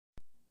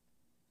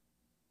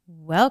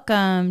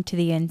Welcome to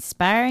the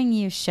Inspiring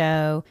You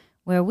Show,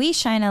 where we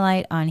shine a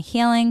light on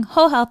healing,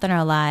 whole health in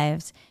our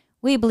lives.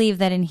 We believe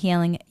that in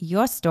healing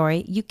your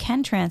story, you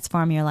can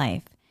transform your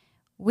life.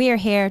 We are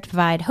here to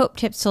provide hope,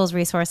 tips, tools,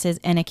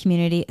 resources, and a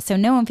community so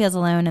no one feels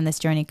alone in this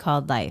journey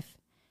called life.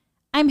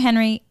 I'm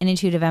Henry, an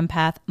intuitive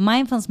empath,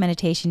 mindfulness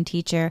meditation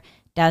teacher,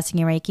 dowsing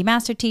and Reiki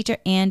master teacher,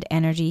 and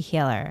energy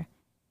healer.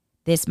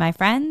 This, my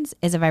friends,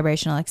 is a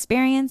vibrational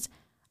experience,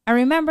 a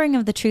remembering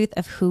of the truth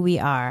of who we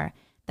are.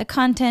 The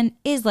content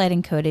is light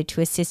encoded to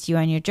assist you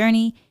on your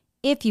journey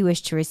if you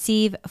wish to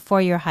receive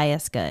for your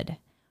highest good.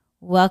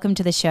 Welcome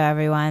to the show,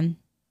 everyone.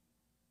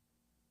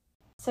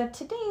 So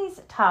today's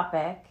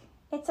topic,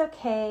 it's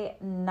okay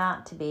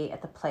not to be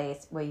at the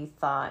place where you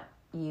thought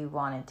you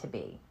wanted to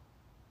be.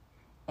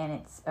 And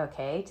it's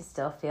okay to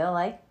still feel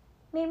like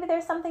maybe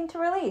there's something to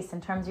release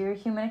in terms of your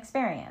human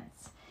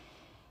experience.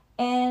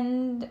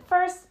 And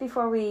first,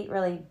 before we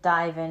really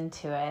dive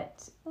into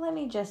it, let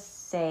me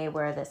just say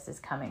where this is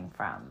coming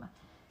from.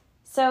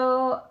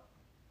 So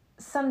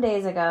some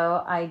days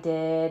ago, I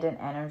did an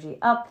energy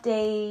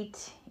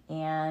update,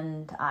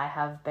 and I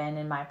have been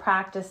in my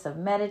practice of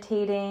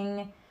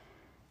meditating,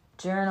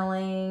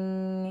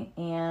 journaling,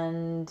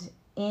 and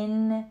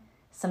in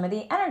some of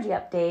the energy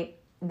update,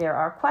 there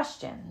are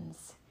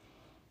questions.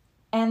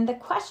 And the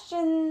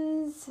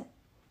questions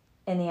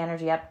in the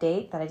energy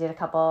update that I did a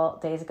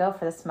couple days ago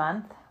for this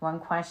month, one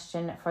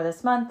question for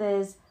this month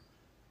is,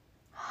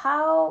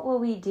 how will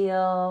we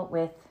deal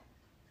with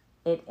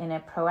it in a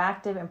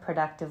proactive and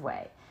productive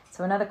way?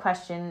 So another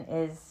question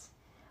is,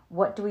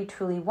 what do we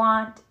truly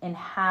want, and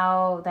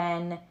how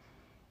then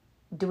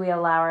do we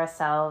allow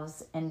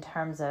ourselves in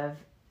terms of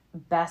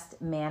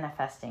best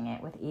manifesting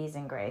it with ease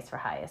and grace for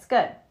highest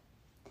good?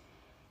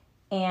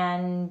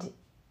 And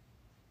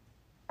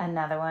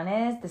another one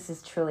is, this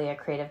is truly a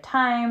creative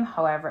time.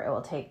 However, it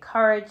will take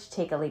courage,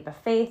 take a leap of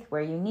faith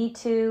where you need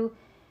to.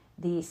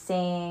 The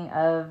saying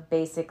of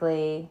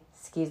basically,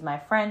 excuse my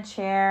French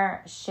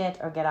here, shit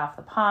or get off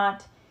the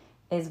pot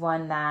is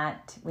one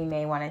that we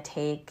may want to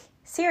take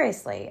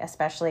seriously,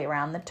 especially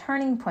around the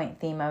turning point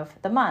theme of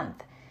the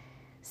month.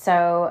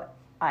 So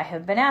I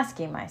have been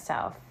asking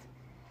myself,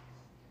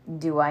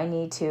 do I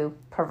need to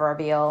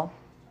proverbial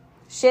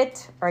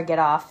shit or get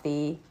off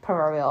the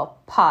proverbial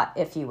pot,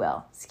 if you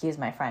will? Excuse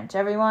my French,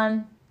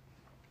 everyone.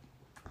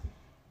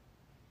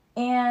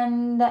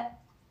 And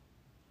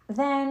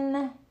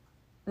then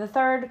the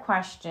third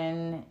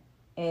question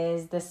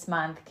is, this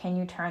month, can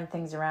you turn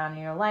things around in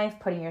your life,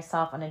 putting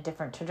yourself on a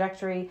different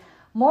trajectory,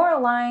 more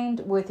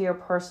aligned with your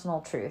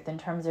personal truth in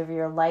terms of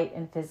your light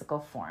and physical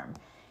form?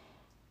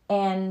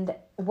 And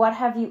what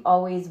have you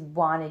always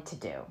wanted to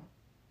do?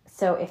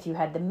 So if you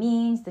had the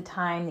means, the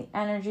time, the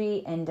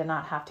energy, and did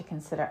not have to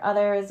consider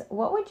others,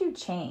 what would you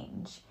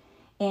change?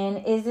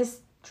 And is this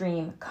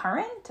dream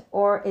current,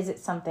 or is it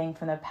something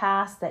from the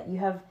past that you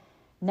have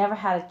never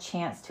had a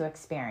chance to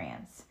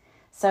experience?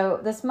 So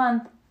this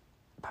month,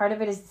 part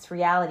of it is this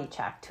reality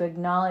check, to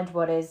acknowledge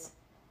what is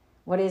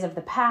of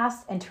the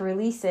past and to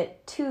release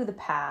it to the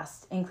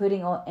past,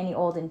 including any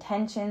old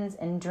intentions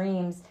and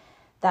dreams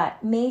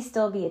that may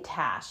still be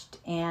attached.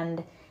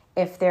 And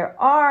if there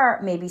are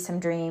maybe some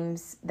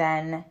dreams,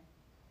 then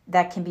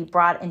that can be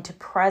brought into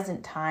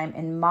present time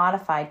and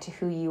modified to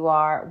who you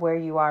are, where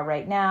you are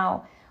right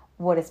now,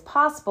 what is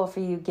possible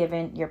for you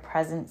given your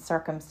present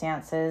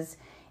circumstances.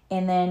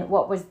 And then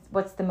what was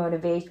the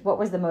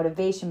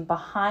motivation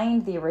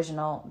behind the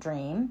original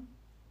dream?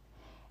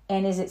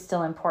 And is it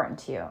still important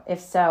to you? If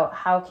so,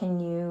 how can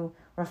you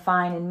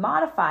refine and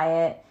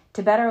modify it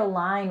to better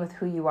align with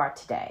who you are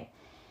today?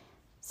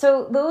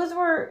 So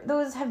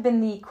those have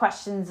been the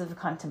questions of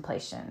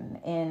contemplation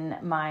in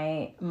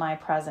my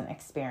present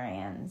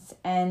experience.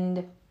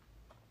 And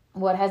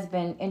what has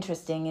been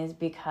interesting is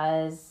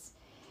because,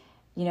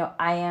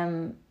 I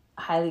am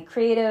highly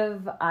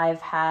creative.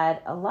 I've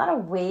had a lot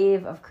of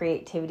wave of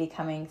creativity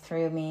coming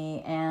through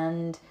me.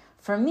 And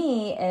for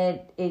me,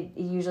 it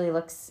usually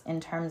looks in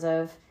terms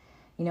of,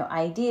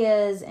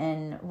 ideas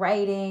and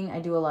writing. I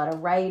do a lot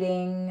of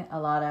writing, a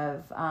lot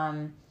of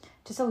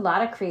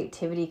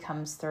creativity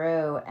comes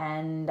through,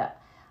 and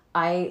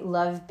I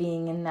love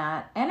being in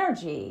that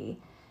energy.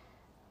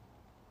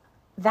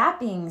 That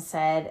being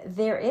said,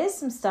 there is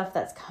some stuff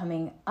that's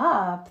coming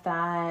up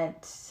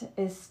that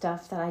is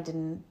stuff that I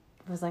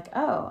was like,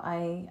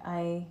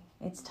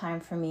 it's time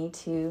for me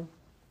to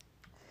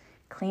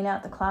clean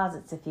out the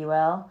closets, if you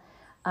will.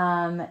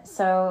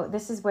 So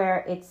this is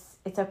where it's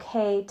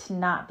okay to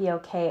not be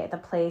okay at the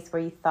place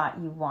where you thought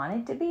you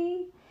wanted to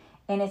be.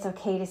 And it's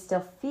okay to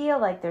still feel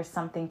like there's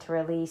something to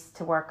release,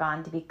 to work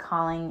on, to be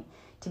calling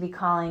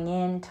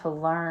in, to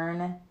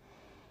learn.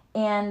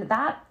 And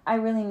that, I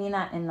really mean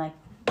that in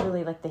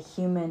really the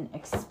human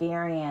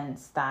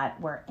experience that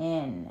we're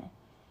in.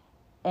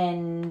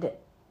 And,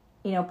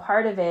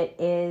 part of it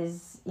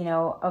is,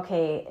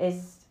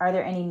 are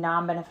there any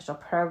non-beneficial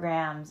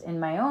programs in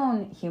my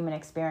own human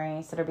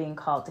experience that are being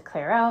called to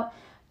clear out,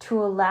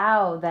 to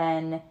allow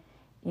then,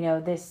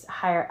 this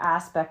higher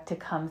aspect to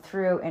come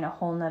through in a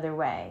whole nother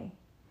way?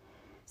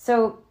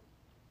 So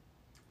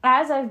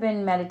as I've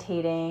been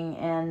meditating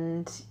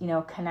and,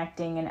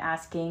 connecting and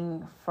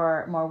asking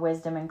for more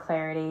wisdom and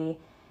clarity,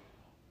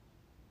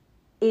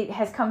 it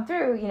has come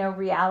through,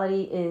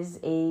 reality is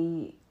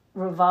a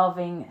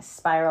revolving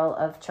spiral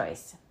of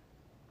choice.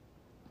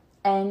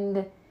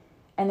 And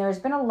there's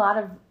been a lot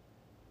of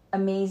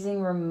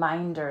amazing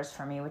reminders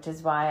for me, which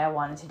is why I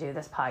wanted to do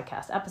this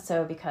podcast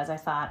episode, because I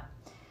thought,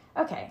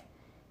 okay,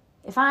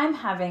 if I'm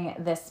having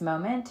this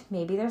moment,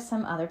 maybe there's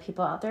some other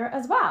people out there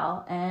as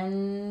well.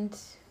 And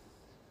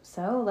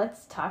so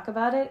let's talk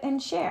about it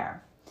and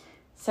share.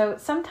 So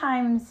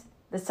sometimes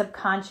the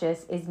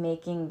subconscious is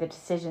making the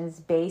decisions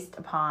based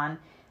upon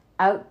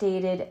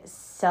outdated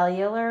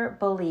cellular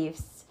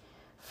beliefs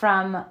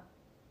from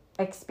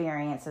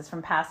experiences,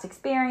 from past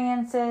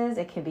experiences.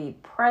 It could be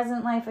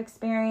present life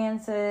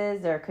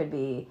experiences. There could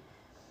be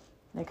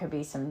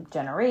some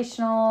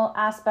generational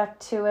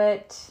aspect to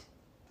it,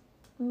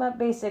 but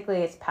basically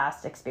it's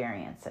past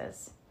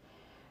experiences.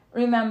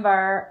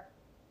 Remember,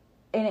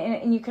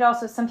 and you could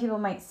also, some people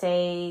might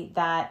say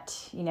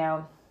that,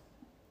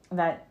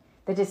 that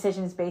the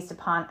decision is based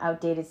upon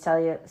outdated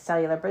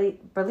cellular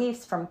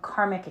beliefs from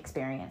karmic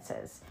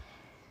experiences.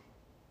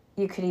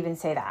 You could even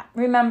say that.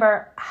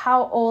 Remember,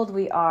 how old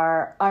we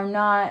are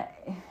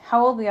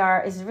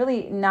is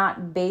really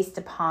not based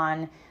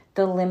upon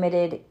the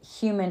limited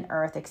human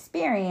earth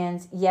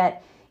experience,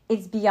 yet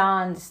it's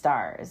beyond the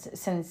stars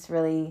since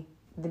really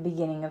the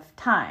beginning of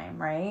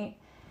time, right?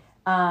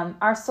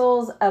 Our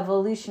soul's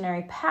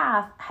evolutionary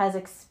path has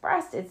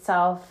expressed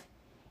itself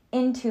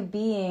into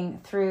being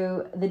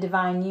through the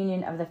divine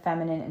union of the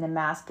feminine and the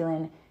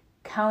masculine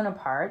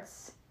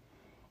counterparts,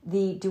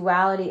 the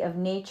duality of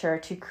nature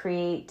to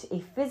create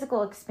a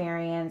physical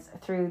experience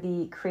through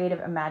the creative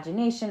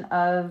imagination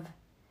of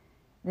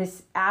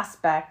this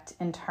aspect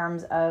in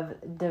terms of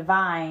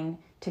divine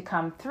to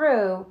come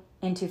through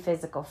into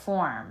physical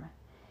form.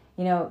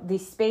 The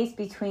space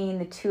between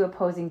the two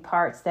opposing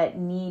parts that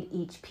need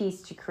each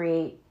piece to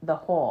create the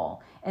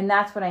whole. And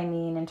that's what I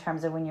mean in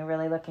terms of when you're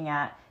really looking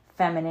at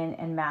feminine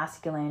and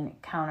masculine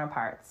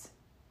counterparts.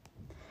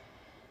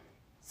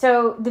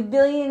 So the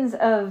billions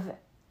of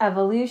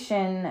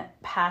evolution,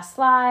 past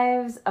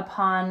lives,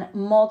 upon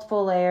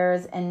multiple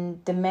layers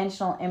and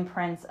dimensional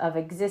imprints of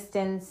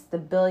existence, the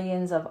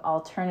billions of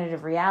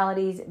alternative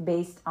realities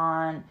based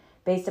upon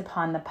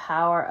the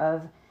power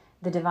of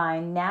the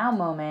divine now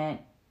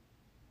moment,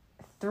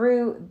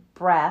 through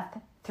breath,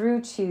 through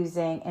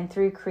choosing, and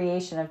through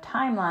creation of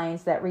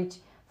timelines that reach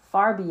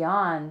far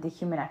beyond the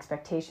human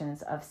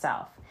expectations of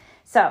self.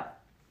 So,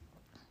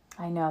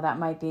 I know that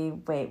might be,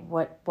 wait,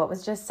 what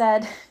was just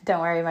said?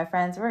 Don't worry, my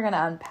friends, we're going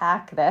to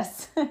unpack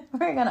this.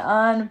 We're going to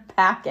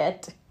unpack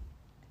it.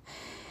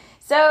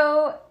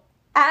 So,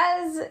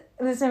 as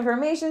this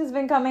information's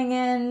been coming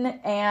in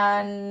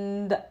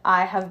and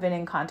I have been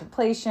in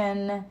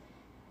contemplation,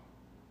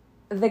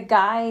 the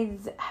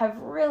guides have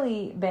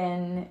really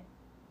been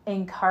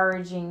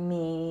encouraging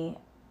me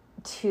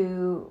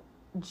to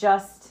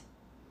just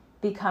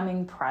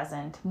becoming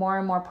present, more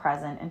and more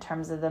present in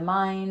terms of the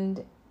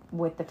mind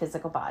with the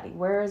physical body.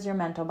 Where is your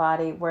mental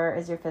body? Where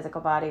is your physical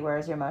body? Where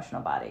is your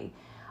emotional body?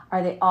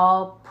 Are they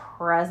all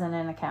present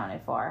and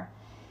accounted for?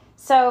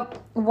 So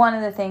one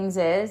of the things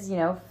is,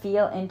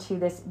 feel into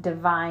this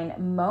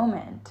divine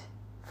moment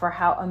for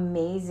how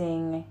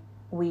amazing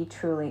we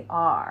truly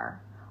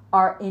are,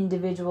 our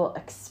individual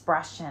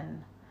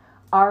expression,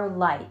 our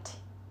light.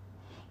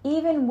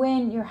 Even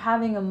when you're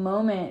having a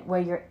moment where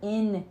you're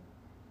in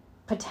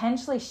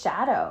potentially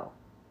shadow,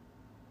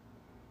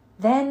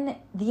 then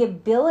the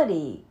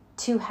ability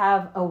to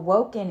have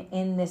awoken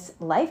in this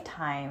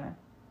lifetime,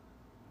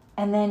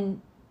 and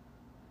then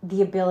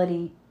the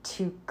ability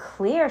to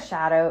clear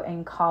shadow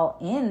and call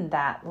in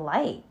that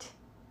light,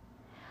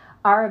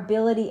 our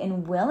ability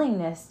and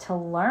willingness to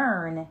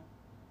learn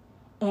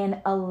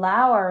and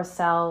allow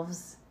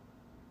ourselves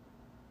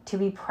to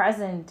be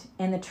present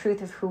in the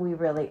truth of who we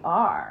really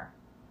are,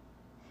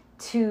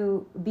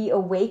 to be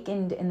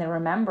awakened in the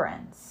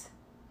remembrance,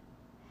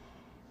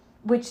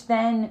 which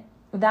then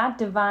that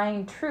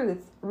divine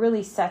truth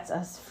really sets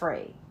us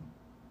free.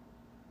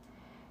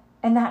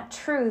 And that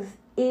truth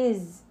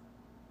is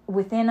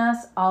within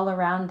us, all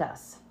around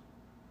us.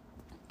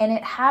 And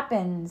it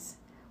happens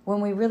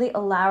when we really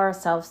allow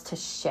ourselves to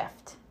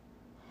shift.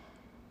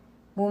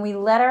 When we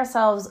let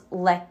ourselves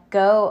let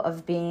go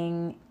of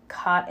being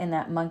caught in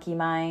that monkey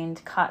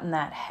mind, caught in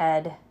that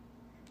head,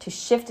 to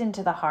shift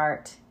into the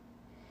heart,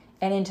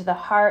 and into the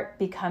heart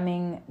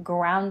becoming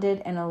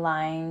grounded and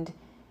aligned,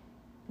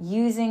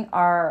 using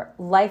our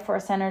life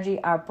force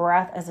energy, our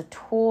breath as a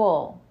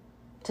tool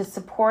to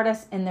support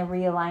us in the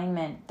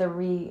realignment, the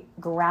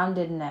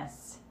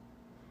re-groundedness,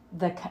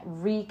 the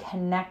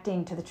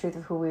reconnecting to the truth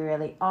of who we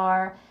really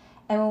are.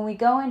 And when we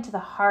go into the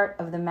heart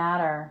of the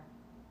matter,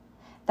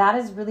 that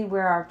is really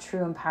where our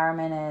true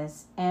empowerment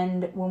is.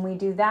 And when we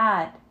do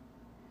that,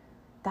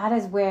 that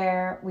is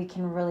where we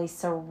can really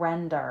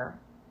surrender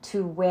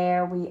to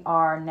where we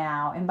are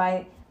now. And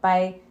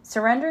by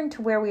surrendering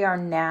to where we are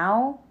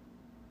now,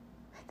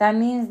 that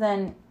means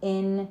then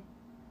in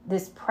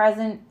this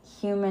present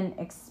human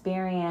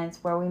experience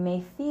where we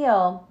may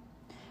feel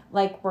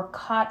like we're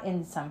caught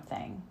in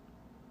something.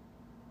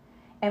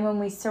 And when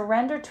we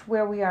surrender to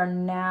where we are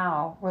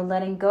now, we're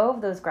letting go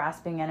of those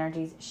grasping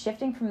energies,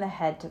 shifting from the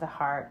head to the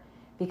heart,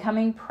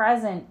 becoming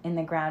present in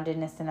the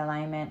groundedness and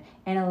alignment,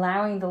 and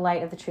allowing the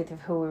light of the truth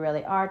of who we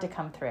really are to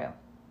come through.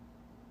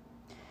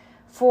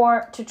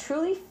 For to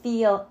truly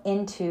feel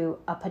into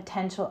a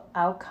potential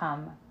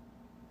outcome,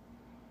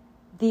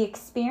 the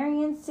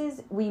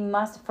experiences we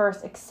must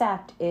first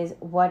accept is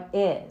what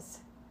is.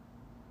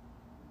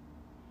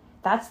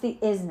 That's the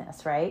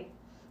isness, right?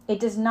 It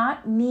does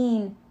not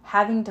mean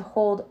having to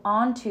hold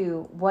on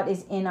to what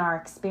is in our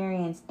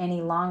experience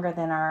any longer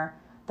than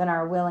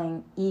our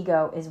willing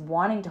ego is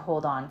wanting to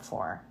hold on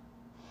for.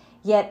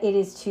 Yet it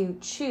is to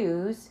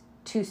choose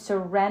to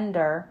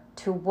surrender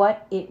to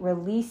what it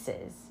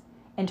releases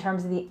in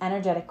terms of the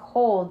energetic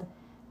hold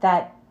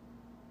that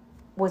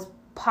was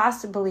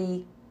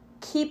possibly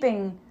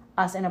keeping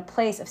us in a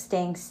place of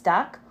staying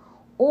stuck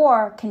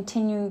or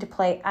continuing to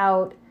play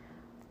out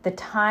the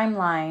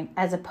timeline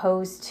as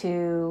opposed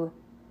to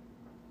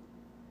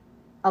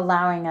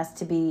allowing us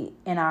to be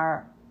in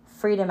our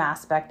freedom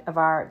aspect of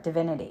our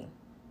divinity.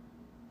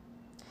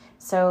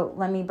 So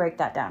let me break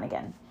that down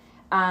again.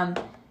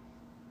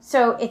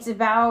 So it's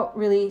about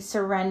really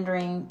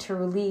surrendering to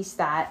release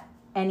that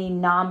any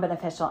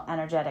non-beneficial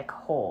energetic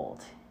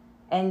hold.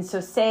 And so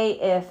say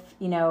if,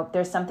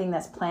 there's something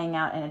that's playing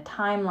out in a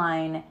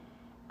timeline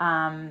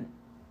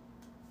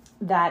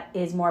that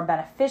is more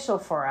beneficial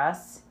for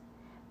us,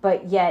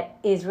 but yet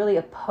is really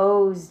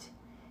opposed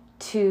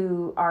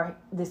to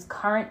this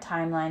current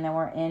timeline that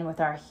we're in with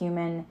our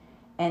human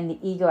and the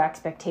ego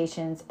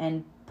expectations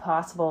and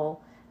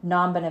possible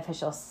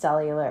non-beneficial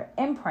cellular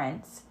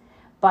imprints.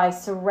 By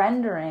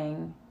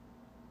surrendering,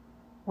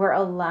 we're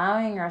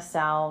allowing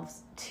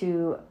ourselves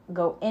to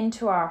go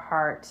into our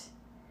heart,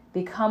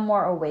 become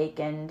more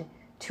awakened,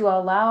 to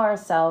allow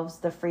ourselves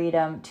the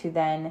freedom to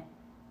then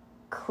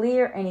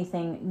clear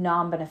anything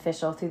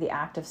non-beneficial through the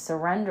act of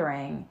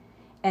surrendering,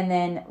 and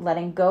then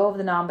letting go of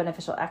the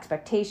non-beneficial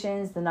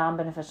expectations, the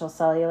non-beneficial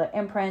cellular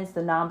imprints,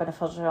 the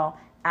non-beneficial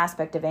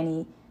aspect of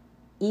any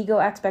ego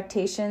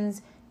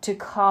expectations, to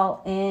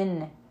call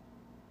in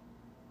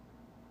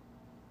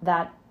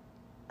that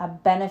a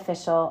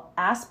beneficial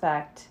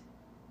aspect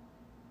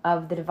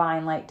of the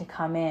divine light to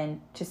come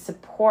in to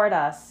support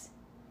us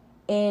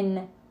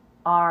in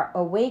our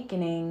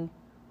awakening,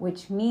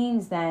 which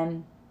means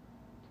then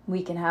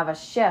we can have a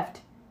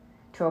shift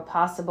to a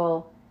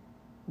possible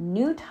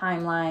new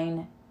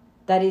timeline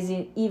that is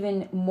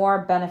even more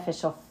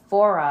beneficial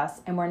for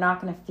us, and we're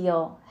not going to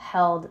feel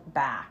held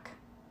back.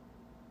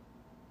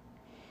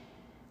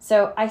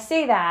 So I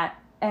say that,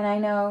 and I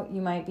know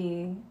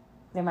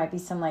there might be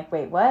some like,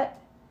 wait, what?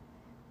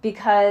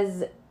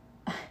 Because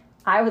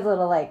I was a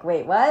little like,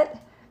 wait, what?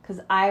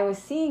 Because I was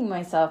seeing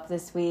myself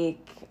this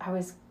week, I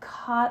was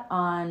caught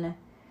on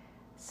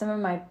some of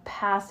my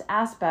past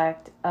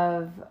aspect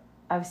of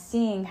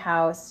seeing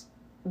how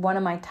one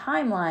of my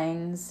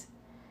timelines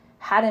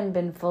hadn't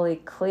been fully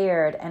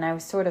cleared, and I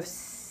was sort of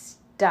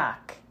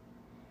stuck.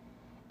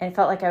 And it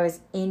felt like I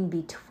was in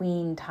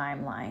between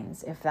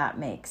timelines, if that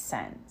makes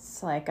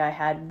sense. Like I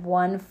had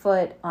one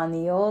foot on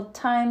the old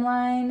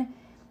timeline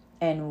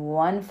and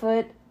one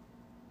foot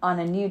on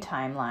a new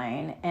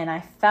timeline, and I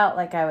felt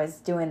like I was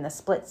doing the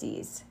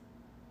splitsies.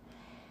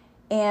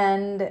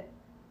 And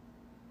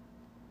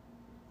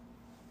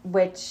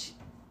which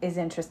is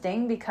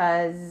interesting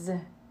because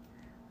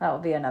that will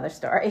be another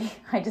story.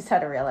 I just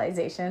had a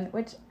realization,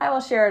 which I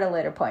will share at a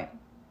later point.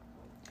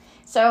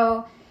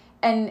 So,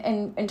 and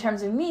in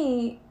terms of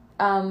me,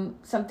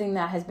 something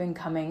that has been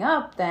coming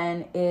up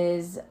then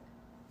is,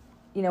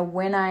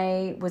 when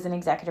I was an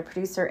executive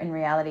producer in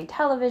reality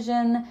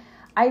television,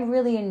 I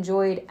really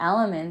enjoyed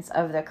elements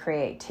of the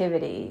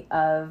creativity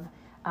of,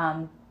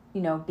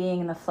 being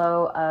in the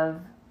flow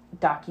of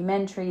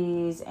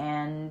documentaries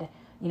and,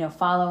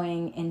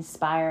 following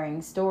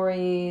inspiring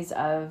stories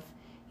of,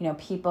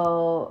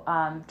 people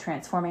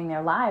transforming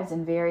their lives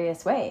in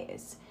various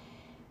ways.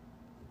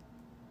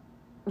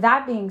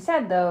 That being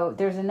said, though,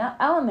 there's an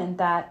element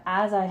that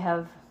as I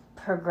have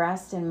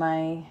progressed in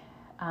my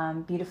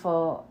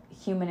beautiful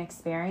human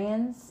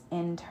experience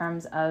in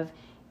terms of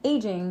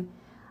aging,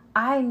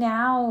 I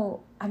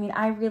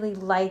really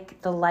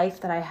like the life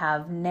that I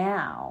have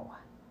now.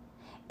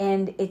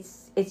 And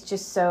it's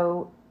just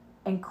so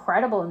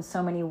incredible in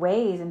so many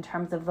ways in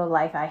terms of the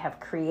life I have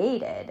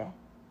created.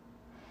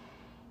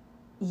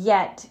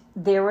 Yet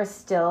there were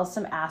still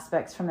some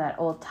aspects from that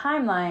old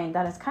timeline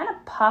that has kind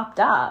of popped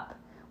up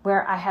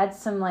where I had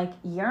some like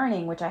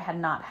yearning, which I had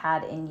not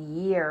had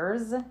in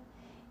years.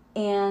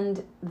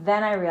 And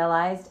then I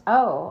realized,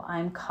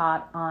 I'm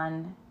caught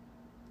on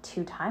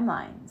two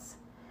timelines.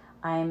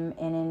 I'm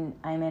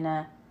in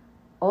a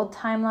old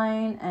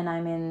timeline and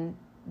I'm in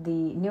the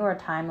newer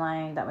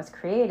timeline that was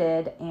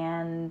created,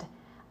 and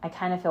I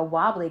kind of feel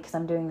wobbly because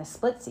I'm doing the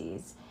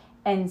splitsies.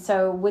 And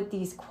so with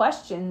these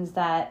questions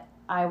that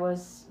I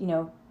was,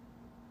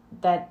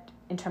 that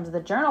in terms of the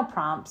journal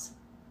prompts,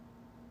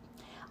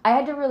 I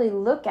had to really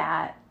look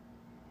at,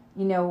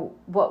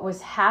 what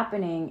was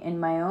happening in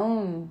my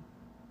own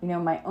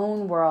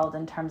world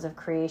in terms of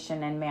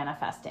creation and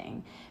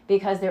manifesting,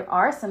 because there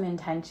are some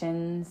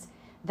intentions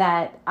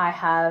that I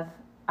have,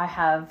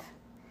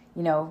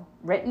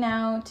 written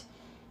out,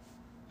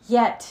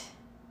 yet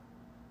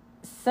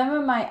some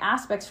of my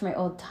aspects from my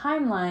old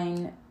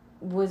timeline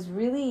was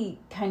really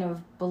kind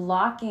of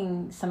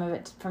blocking some of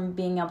it from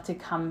being able to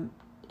come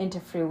into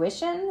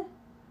fruition,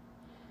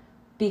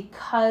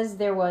 because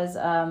there was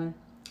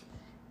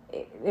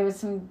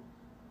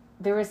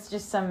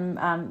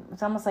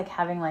it's almost like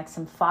having like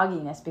some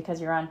fogginess,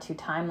 because you're on two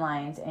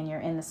timelines and you're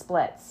in the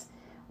splits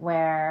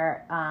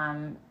where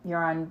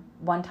you're on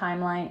one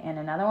timeline and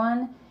another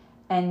one.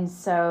 And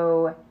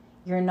so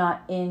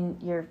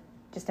you're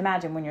just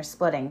imagine when you're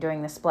splitting,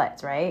 doing the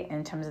splits, right?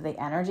 In terms of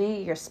the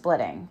energy, you're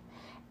splitting.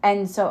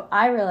 And so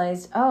I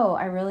realized,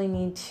 I really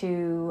need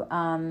to,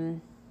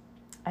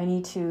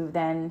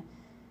 then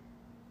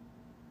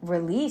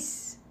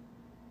release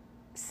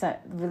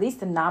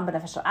the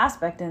non-beneficial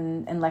aspect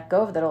and let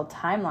go of that old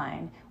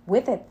timeline.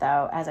 With it,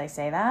 though, as I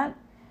say that,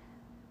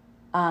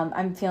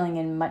 I'm feeling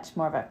in much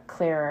more of a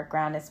clearer,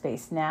 grounded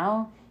space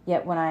now.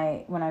 Yet when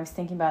I was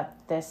thinking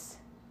about this,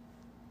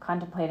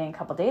 contemplating a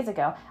couple days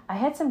ago, I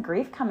had some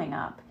grief coming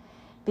up,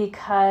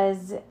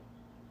 because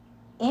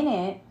in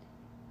it,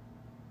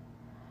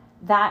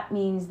 that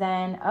means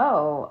then,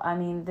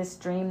 this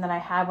dream that I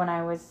had when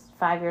I was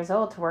 5 years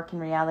old to work in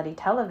reality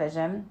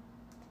television,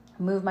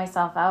 move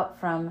myself out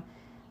from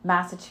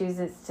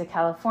Massachusetts to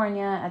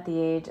California at the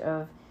age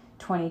of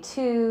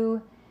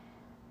 22.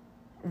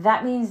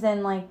 That means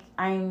then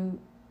I'm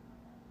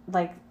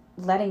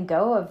letting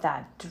go of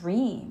that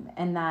dream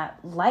and that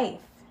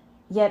life.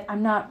 Yet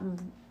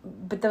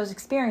but those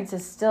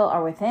experiences still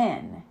are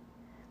within.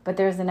 But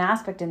there's an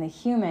aspect in the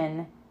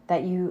human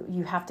that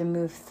you have to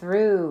move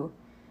through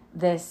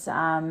this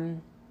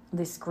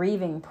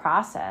grieving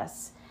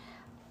process.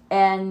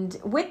 And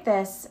with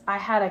this, I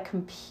had a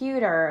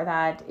computer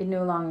that it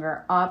no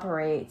longer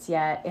operates,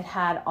 yet it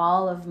had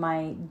all of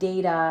my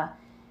data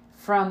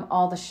from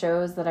all the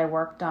shows that I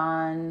worked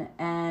on.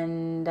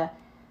 And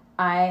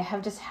I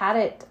have just had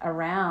it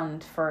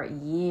around for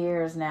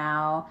years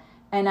now.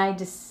 And I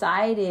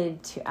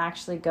decided to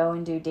actually go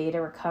and do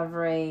data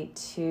recovery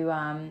so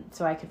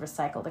I could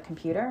recycle the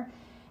computer.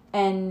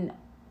 And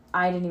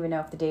I didn't even know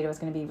if the data was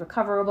going to be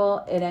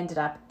recoverable. It ended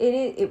up,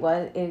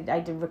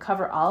 I did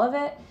recover all of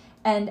it.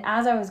 And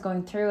as I was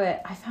going through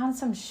it, I found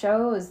some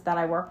shows that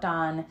I worked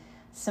on.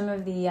 Some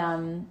of the,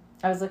 I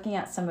was looking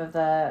at some of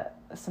the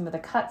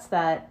cuts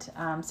that,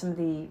 some of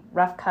the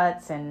rough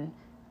cuts and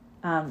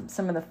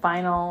some of the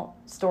final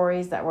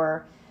stories that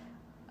were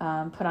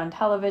put on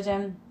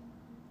television.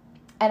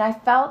 And I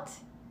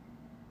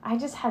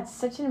just had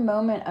such a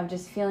moment of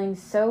just feeling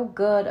so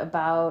good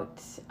about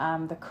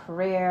the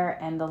career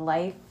and the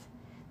life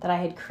that I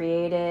had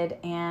created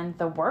and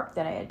the work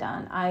that I had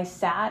done. I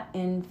sat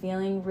in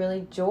feeling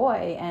really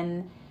joy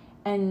and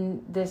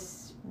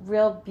this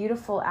real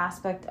beautiful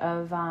aspect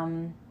of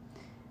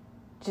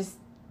just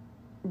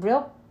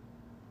real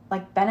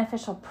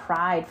beneficial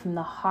pride from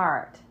the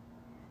heart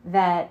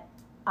that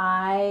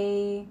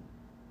I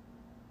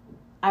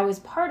was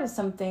part of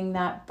something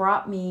that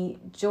brought me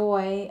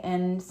joy,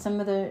 and some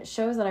of the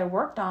shows that I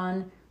worked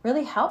on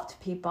really helped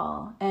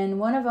people. And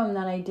one of them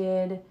that I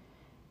did,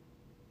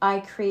 I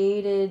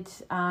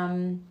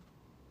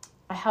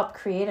helped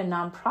create a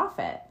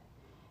nonprofit,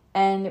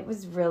 and it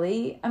was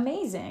really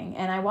amazing.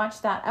 And I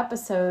watched that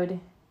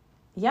episode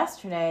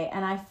yesterday,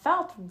 and I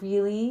felt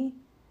really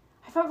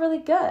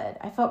good.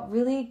 I felt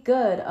really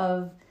good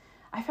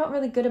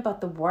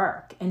about the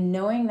work and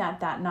knowing that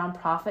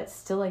nonprofit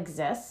still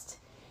exists.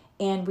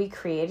 And we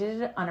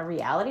created it on a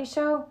reality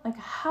show.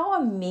 How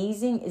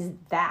amazing is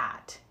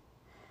that?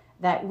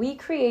 That we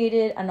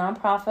created a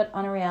nonprofit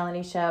on a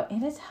reality show,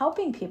 and it's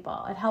helping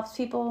people. It helps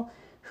people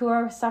who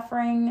are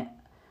suffering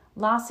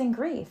loss and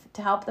grief,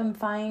 to help them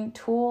find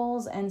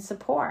tools and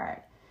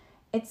support.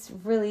 It's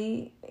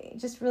really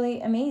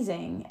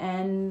amazing.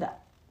 And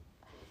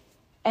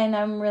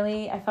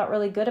I felt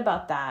really good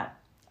about that.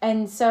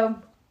 And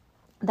so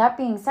that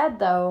being said,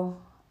 though,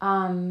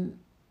 I'm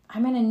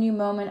in a new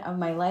moment of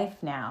my life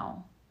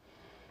now.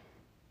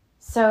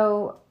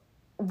 So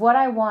what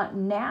I want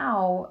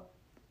now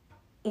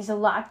is a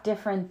lot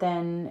different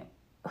than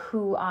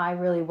who I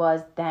really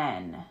was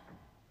then.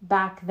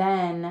 Back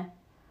then,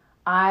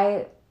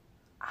 I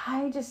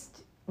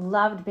just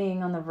loved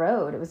being on the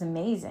road. It was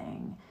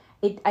amazing.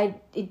 I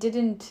could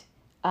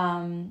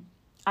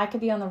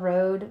be on the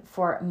road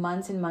for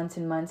months and months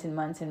and months and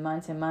months and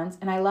months and months,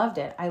 and I loved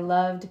it. I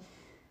loved,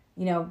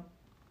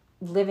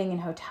 living in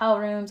hotel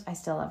rooms. I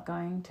still love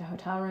going to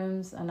hotel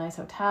rooms. A nice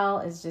hotel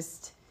is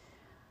just,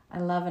 I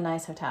love a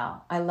nice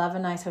hotel. I love a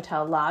nice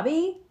hotel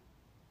lobby.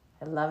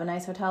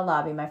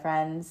 My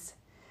friends.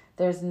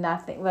 There's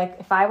nothing,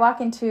 if I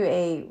walk into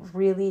a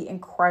really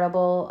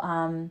incredible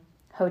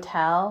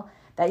hotel,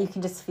 that you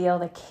can just feel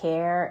the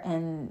care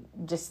and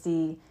just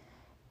the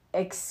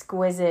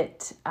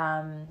exquisite,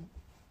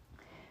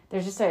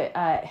 there's just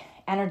a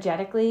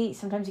energetically,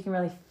 sometimes you can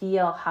really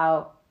feel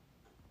how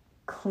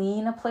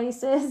clean a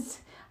place is.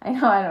 I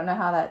don't know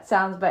how that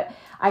sounds, but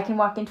I can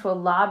walk into a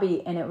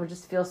lobby and it would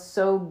just feel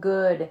so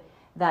good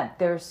that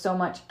there's so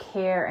much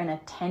care and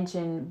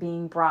attention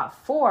being brought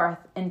forth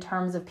in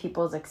terms of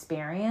people's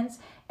experience.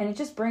 And it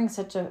just brings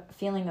such a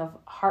feeling of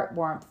heart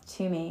warmth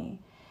to me.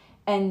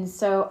 And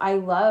so I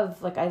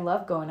love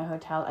going to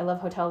hotels. I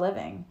love hotel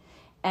living.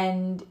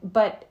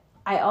 But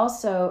I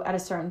also, at a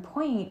certain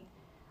point,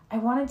 I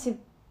wanted to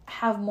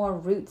have more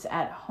roots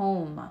at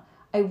home.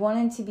 I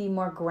wanted to be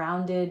more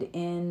grounded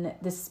in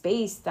the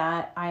space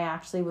that I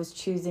actually was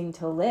choosing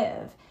to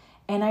live.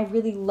 And I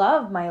really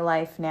love my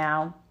life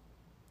now.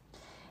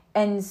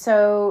 And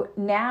so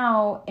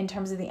now, in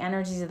terms of the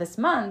energies of this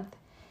month,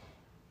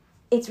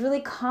 it's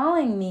really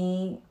calling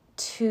me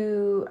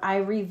to, I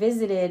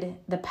revisited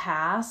the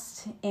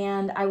past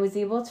and I was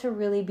able to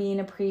really be in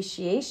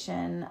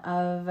appreciation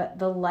of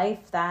the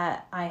life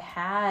that I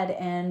had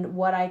and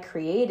what I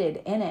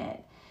created in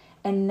it.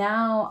 And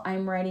now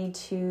I'm ready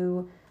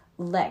to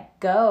let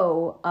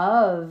go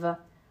of,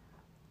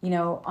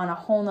 on a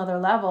whole nother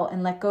level,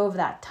 and let go of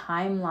that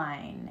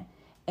timeline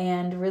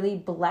and really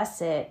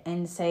bless it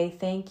and say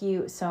thank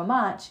you so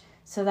much.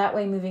 So that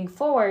way, moving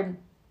forward,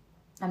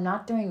 I'm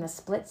not doing the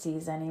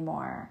splitsies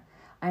anymore.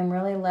 I'm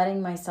really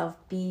letting myself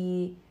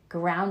be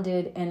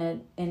grounded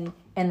in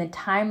the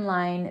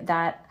timeline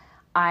that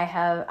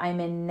I'm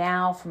in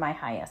now for my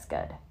highest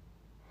good.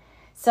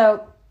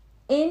 So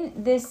in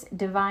this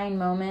divine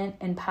moment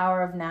and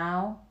power of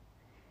now,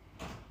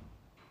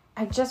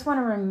 I just want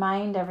to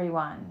remind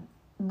everyone,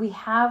 we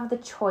have the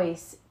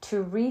choice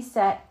to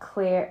reset,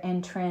 clear,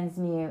 and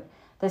transmute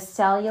the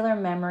cellular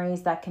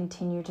memories that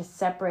continue to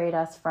separate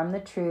us from the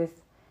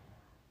truth,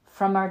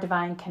 from our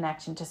divine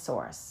connection to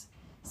source.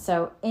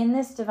 So in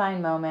this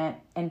divine moment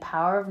and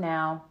power of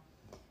now,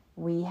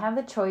 we have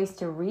the choice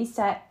to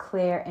reset,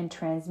 clear, and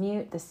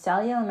transmute the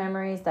cellular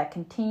memories that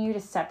continue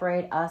to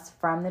separate us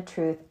from the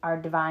truth, our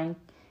divine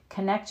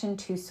connection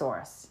to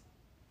source.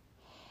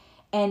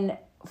 And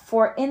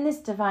for in this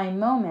divine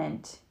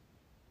moment,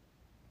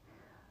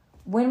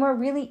 when we're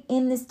really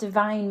in this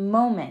divine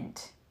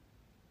moment,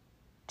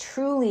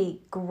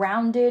 truly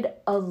grounded,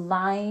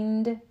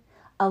 aligned,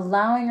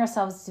 allowing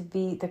ourselves to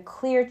be the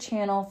clear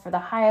channel for the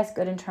highest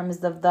good in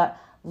terms of the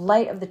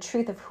light of the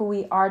truth of who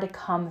we are to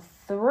come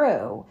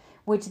through,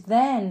 which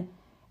then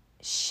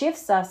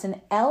shifts us and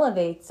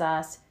elevates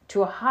us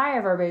to a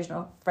higher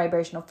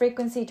vibrational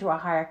frequency, to a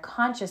higher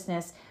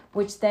consciousness,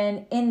 which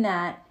then in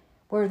that,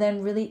 we're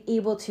then really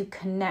able to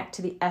connect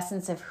to the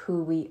essence of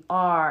who we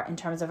are in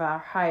terms of our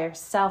higher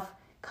self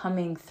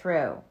coming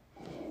through.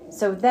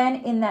 So then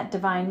in that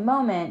divine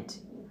moment,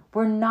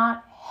 we're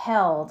not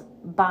held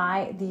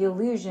by the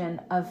illusion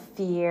of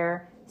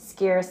fear,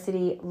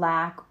 scarcity,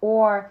 lack,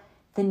 or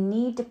the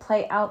need to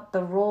play out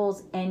the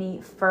roles any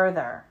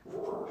further.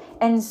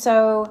 And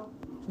so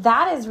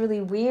that is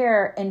really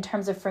weird in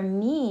terms of, for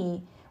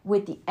me,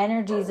 with the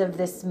energies of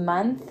this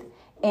month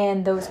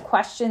and those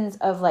questions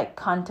of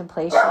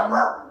contemplation.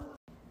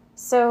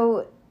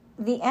 So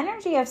the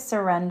energy of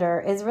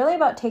surrender is really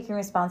about taking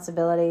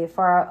responsibility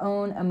for our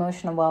own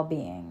emotional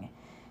well-being.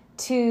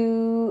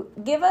 To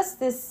give us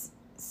this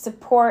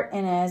support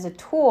and as a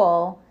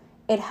tool,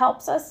 it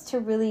helps us to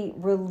really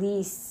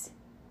release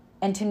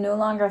and to no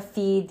longer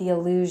feed the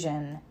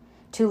illusion,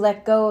 to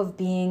let go of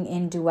being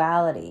in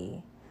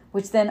duality,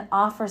 which then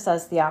offers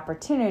us the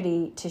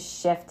opportunity to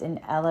shift and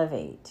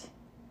elevate.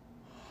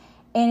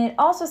 And it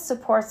also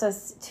supports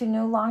us to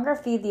no longer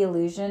feed the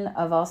illusion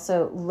of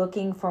also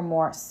looking for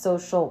more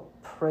social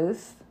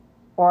proof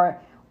or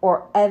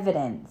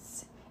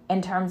evidence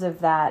in terms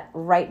of that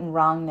right and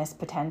wrongness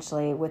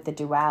potentially with the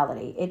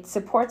duality. It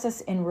supports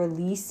us in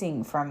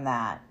releasing from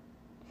that,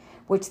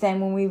 which then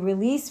when we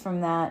release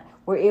from that,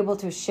 we're able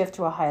to shift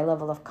to a higher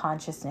level of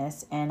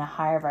consciousness and a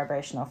higher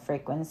vibrational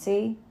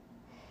frequency.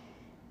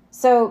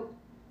 So,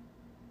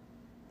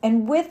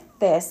 and with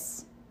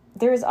this,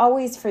 there is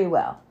always free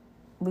will.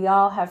 We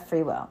all have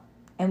free will,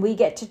 and we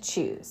get to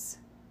choose.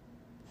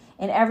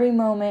 In every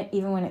moment,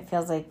 even when it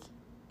feels like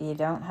you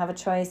don't have a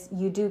choice,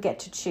 you do get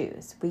to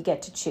choose. We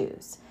get to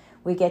choose.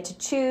 We get to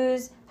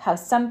choose how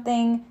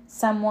something,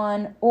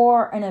 someone,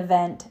 or an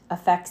event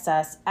affects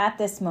us at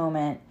this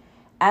moment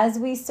as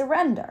we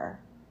surrender,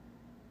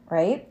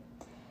 right?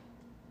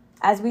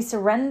 As we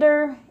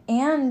surrender,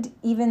 and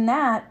even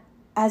that,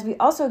 as we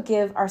also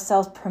give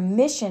ourselves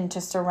permission to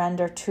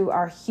surrender to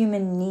our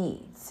human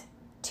needs,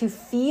 to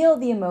feel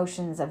the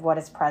emotions of what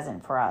is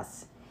present for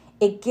us.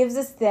 It gives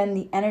us then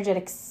the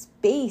energetic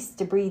space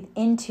to breathe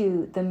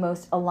into the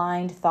most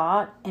aligned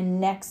thought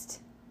and next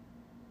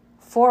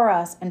for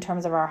us in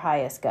terms of our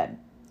highest good.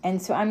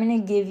 And so I'm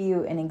going to give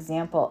you an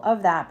example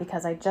of that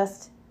because I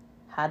just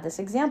had this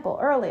example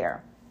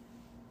earlier.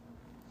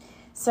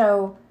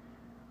 So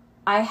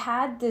I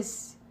had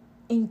this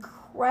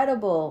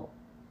incredible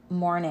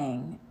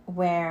morning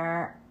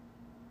where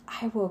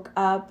I woke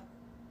up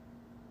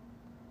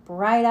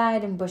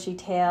bright-eyed and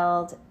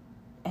bushy-tailed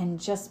and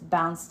just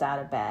bounced out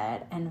of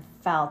bed and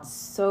felt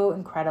so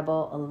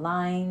incredible,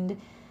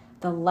 aligned,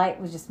 the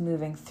light was just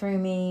moving through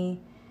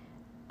me.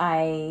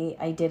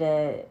 I did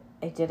a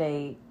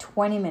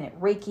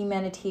 20-minute Reiki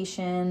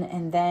meditation,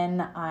 and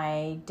then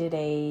I did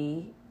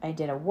a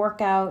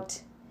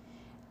workout,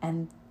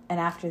 and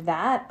after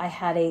that I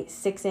had a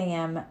 6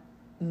 a.m.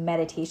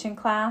 meditation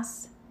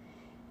class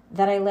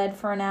that I led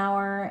for an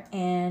hour,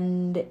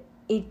 and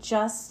it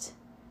just,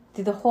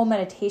 through the whole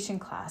meditation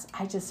class,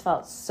 I just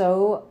felt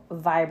so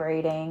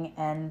vibrating,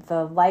 and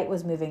the light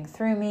was moving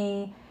through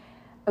me.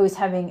 I was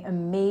having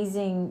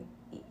amazing,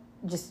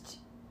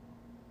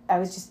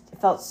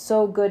 felt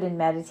so good in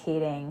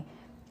meditating.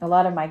 A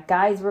lot of my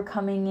guides were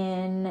coming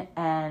in,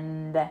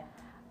 and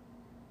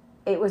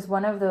it was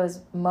one of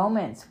those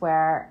moments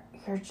where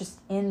you're just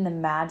in the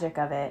magic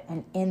of it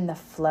and in the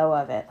flow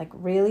of it, like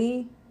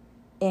really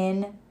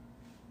in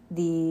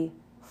the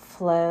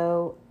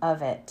flow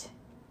of it.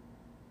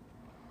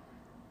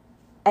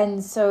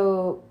 And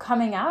so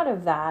coming out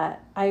of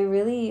that, I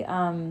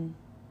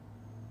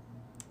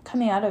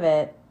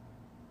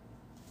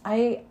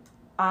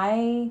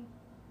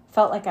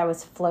felt like I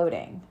was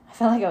floating. I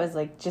felt like I was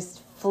like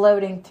just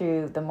floating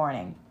through the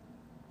morning.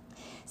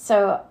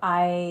 So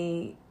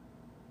I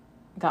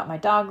got my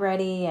dog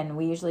ready, and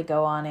we usually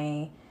go on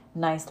a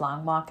nice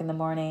long walk in the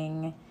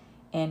morning,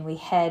 and we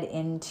head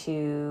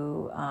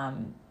into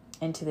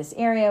this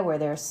area where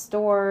there's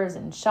stores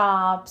and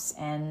shops,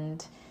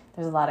 and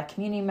there's a lot of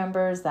community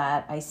members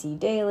that I see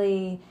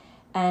daily,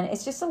 and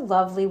it's just a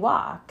lovely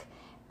walk.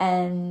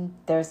 And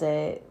there's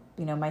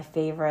my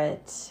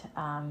favorite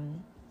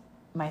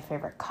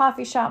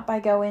coffee shop I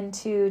go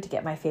into to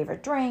get my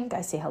favorite drink.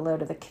 I say hello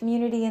to the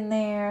community in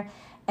there,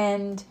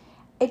 and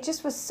it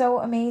just was so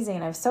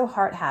amazing. I was so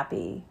heart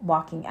happy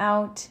walking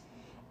out.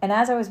 And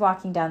as I was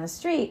walking down the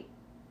street,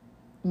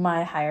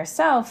 my higher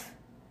self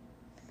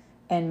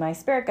and my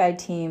spirit guide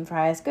team for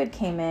Highest Good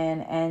came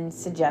in and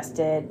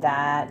suggested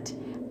that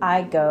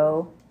I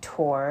go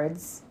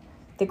towards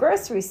the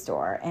grocery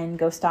store and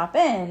go stop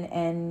in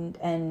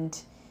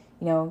and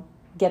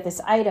get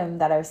this item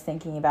that I was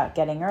thinking about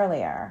getting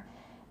earlier.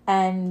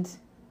 And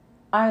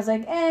I was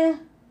like, I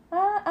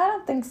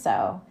don't think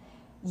so.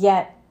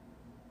 Yet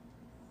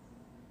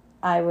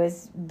I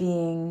was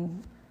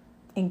being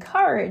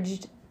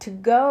encouraged to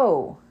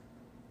go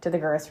to the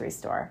grocery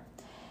store.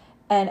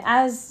 And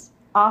as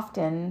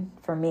often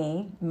for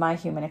me, my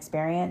human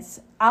experience,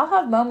 I'll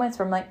have moments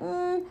where I'm like,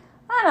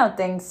 I don't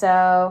think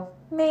so.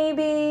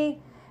 Maybe.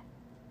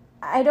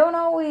 I don't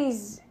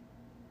always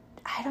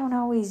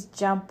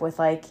jump with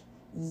like,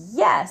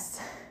 yes.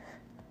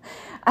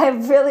 I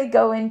really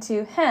go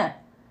into, is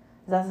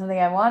that something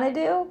I want to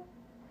do?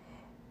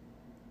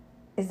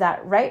 Is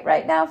that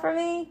right now for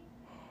me?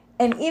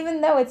 And even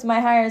though it's my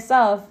higher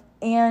self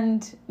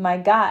and my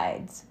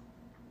guides.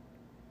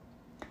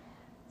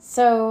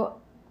 So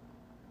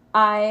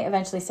I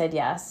eventually said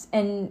yes.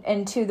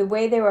 And to the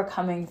way they were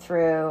coming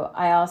through,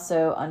 I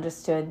also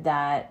understood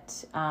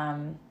that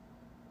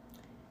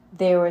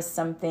there was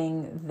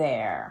something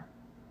there.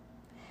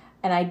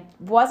 And I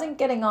wasn't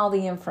getting all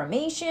the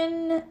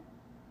information,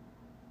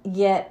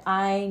 yet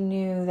I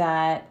knew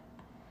that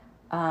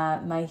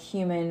my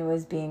human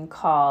was being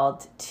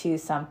called to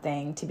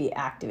something to be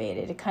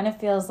activated. It kind of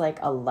feels like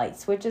a light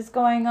switch is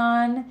going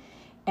on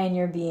and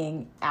you're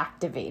being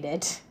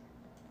activated.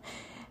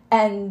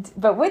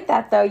 But with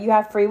that though, you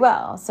have free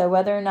will. So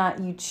whether or not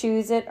you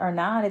choose it or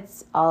not,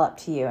 it's all up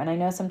to you. And I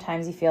know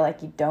sometimes you feel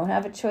like you don't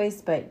have a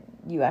choice, but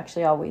you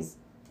actually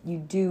you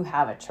do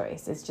have a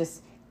choice. It's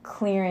just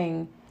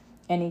clearing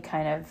any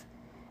kind of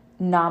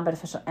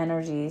non-beneficial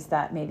energies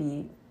that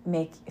maybe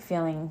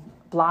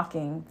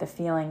blocking the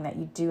feeling that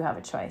you do have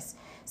a choice.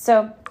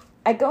 So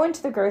I go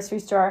into the grocery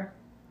store,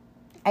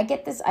 I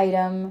get this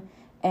item,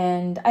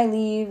 and I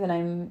leave, and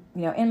I'm,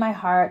 in my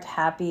heart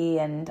happy,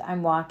 and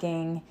I'm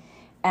walking,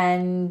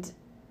 and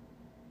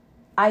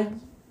I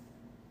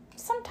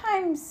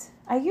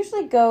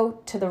usually go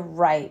to the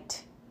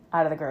right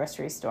out of the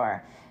grocery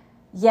store,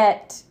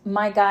 yet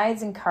my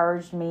guides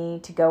encouraged me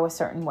to go a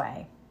certain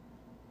way,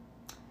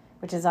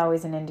 which is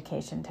always an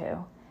indication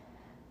too.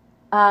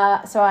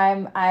 So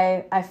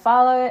I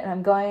follow it, and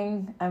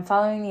I'm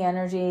following the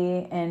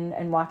energy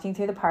and walking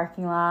through the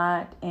parking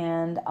lot,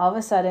 and all of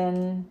a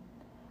sudden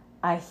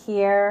I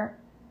hear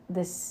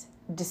this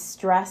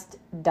distressed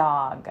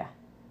dog.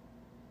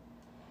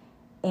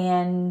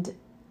 And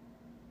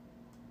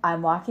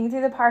I'm walking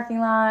through the parking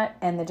lot,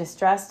 and the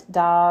distressed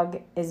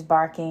dog is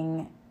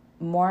barking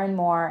more and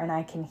more, and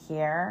I can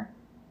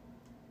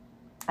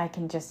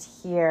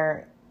just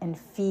hear and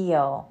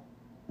feel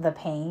the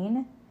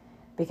pain,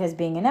 because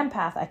being an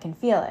empath, I can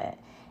feel it.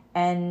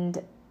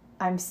 And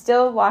I'm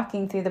still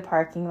walking through the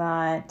parking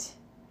lot,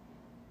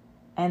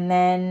 and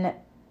then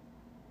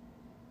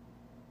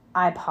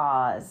I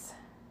pause,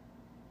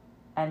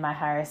 and my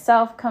higher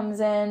self comes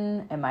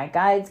in, and my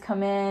guides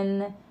come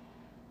in,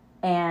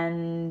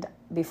 and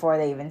before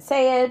they even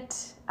say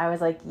it, I was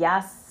like,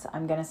 yes,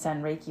 I'm going to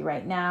send Reiki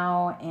right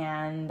now.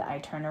 And I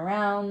turn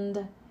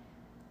around,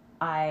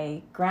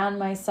 I ground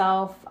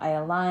myself, I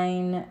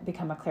align,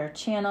 become a clear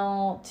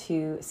channel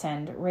to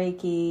send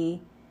Reiki.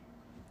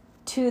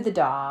 to the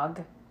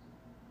dog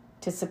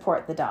to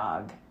support the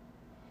dog.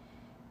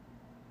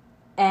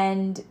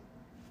 And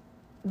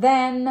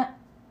then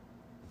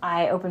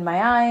I opened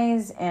my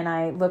eyes and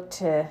I looked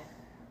to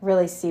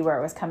really see where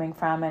it was coming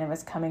from. And it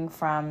was coming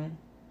from,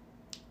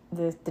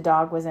 the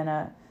dog was in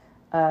a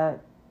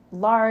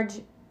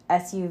large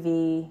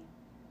SUV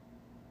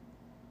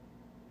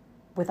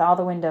with all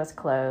the windows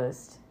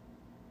closed,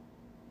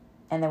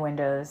 and the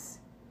windows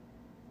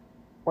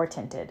were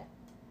tinted.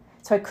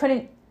 So I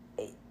couldn't,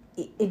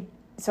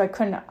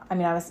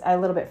 I was a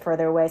little bit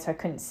further away, so I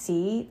couldn't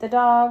see the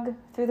dog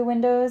through the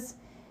windows.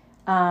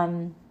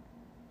 And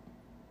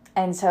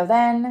so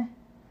then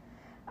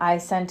I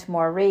sent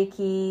more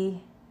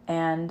Reiki,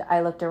 and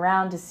I looked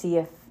around to see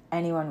if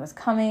anyone was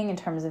coming in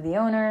terms of the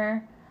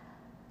owner.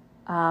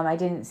 I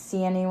didn't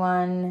see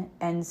anyone.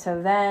 And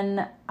so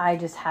then I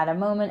just had a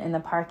moment in the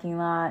parking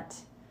lot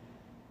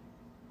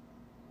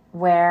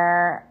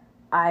where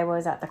I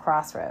was at the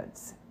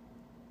crossroads.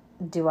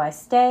 Do I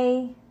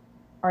stay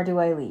or do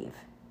I leave?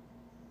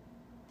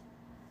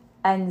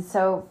 And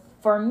so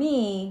for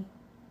me,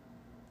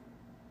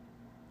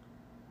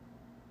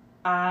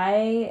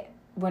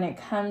 when it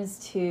comes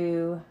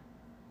to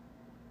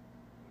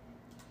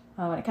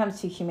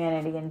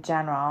humanity in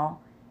general,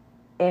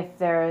 if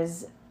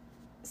there's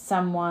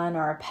someone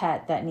or a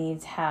pet that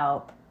needs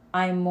help,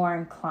 I'm more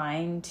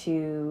inclined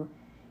to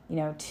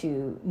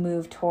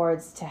move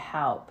towards to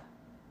help.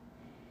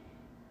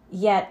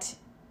 Yet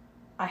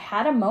I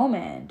had a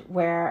moment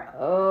where,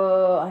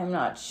 I'm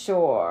not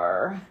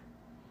sure.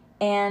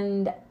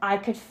 And I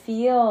could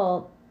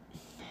feel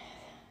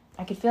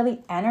the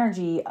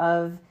energy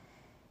of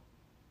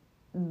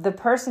the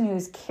person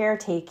who's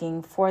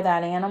caretaking for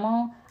that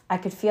animal. I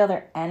could feel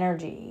their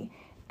energy.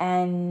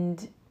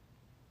 And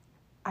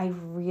I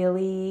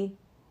really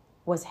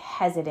was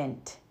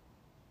hesitant.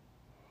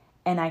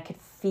 And I could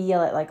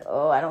feel it like,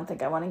 I don't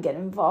think I want to get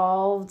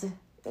involved.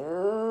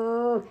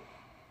 Ooh.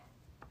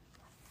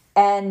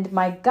 And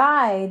my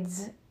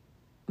guides,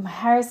 my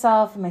higher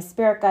self, and my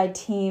spirit guide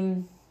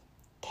team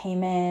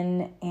came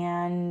in,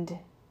 and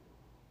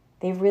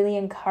they really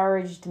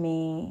encouraged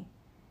me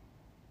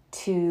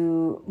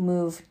to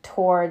move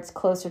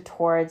closer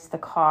towards the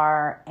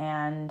car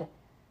and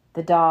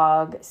the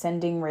dog,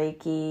 sending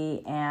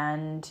Reiki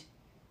and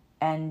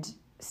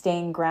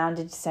staying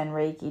grounded to send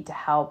Reiki to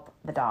help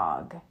the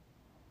dog.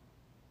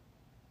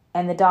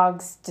 And the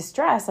dog's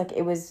distress, like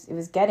it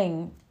was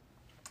getting,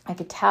 I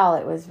could tell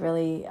it was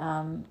really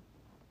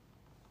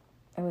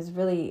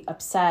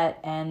upset,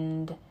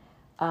 and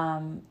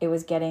it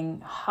was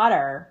getting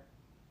hotter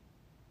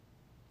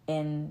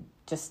in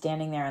just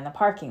standing there in the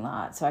parking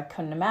lot. So I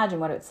couldn't imagine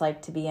what it's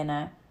like to be in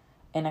a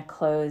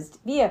closed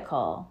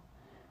vehicle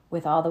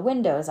with all the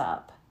windows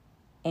up,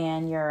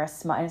 and it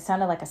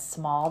sounded like a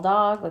small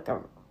dog,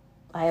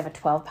 I have a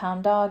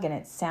 12-pound dog, and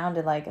it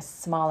sounded like a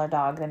smaller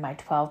dog than my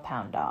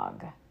 12-pound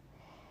dog.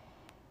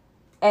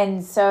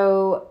 And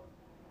so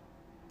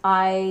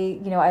I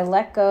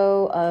let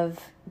go of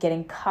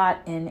getting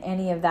caught in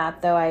any of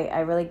that, though. I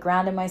really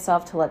grounded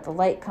myself to let the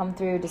light come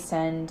through, to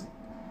send,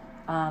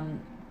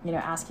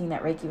 asking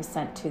that Reiki was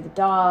sent to the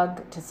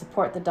dog, to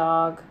support the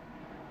dog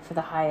for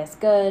the highest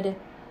good.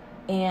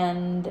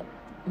 And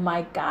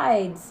my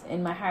guides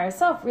and my higher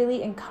self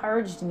really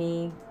encouraged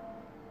me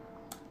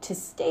to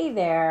stay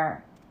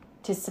there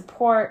to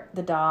support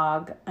the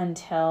dog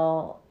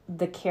until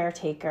the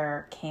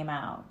caretaker came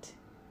out.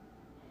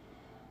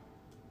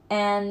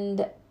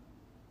 And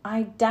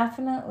I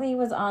definitely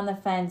was on the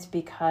fence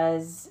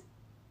because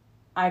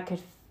I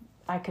could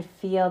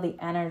feel the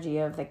energy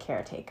of the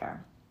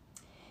caretaker.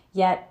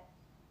 Yet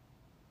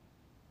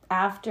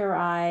after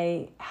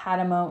I had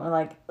a moment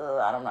like,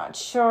 I'm not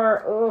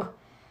sure,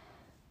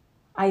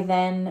 I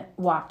then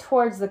walked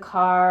towards the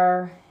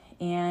car,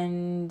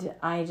 and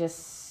I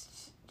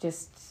just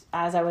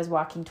as I was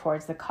walking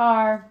towards the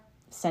car,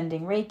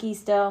 sending Reiki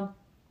still,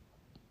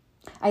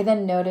 I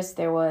then noticed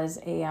there was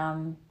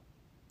a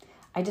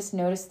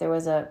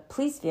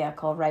police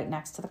vehicle right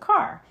next to the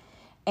car.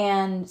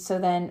 And so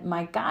then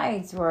my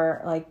guides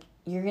were like,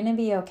 you're going to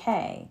be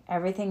okay.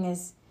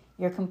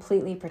 You're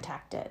completely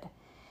protected.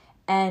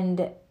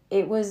 And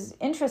it was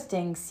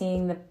interesting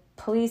seeing the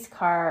police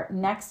car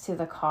next to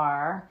the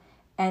car.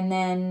 And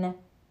then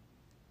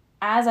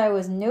as I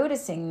was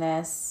noticing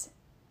this,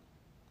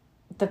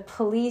 the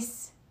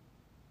police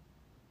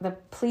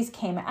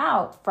came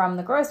out from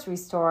the grocery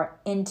store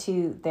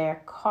into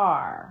their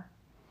car.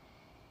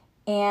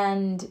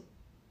 And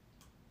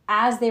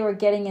as they were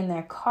getting in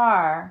their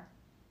car,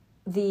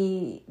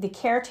 the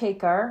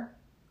caretaker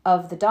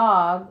of the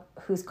dog,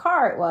 whose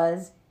car it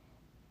was,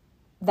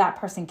 that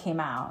person came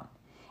out.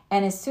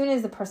 And as soon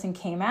as the person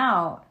came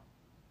out,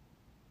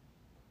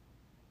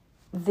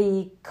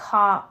 the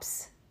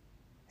cops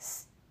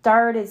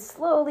started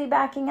slowly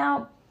backing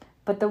out,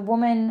 but the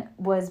woman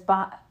was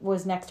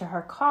next to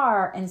her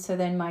car. And so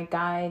then my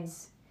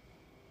guides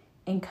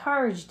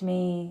encouraged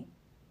me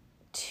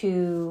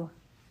to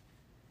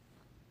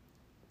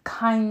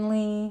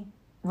kindly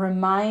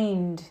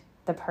remind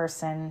the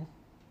person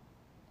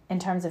in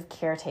terms of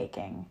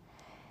caretaking.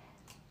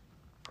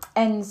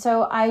 And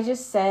so I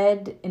just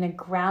said, in a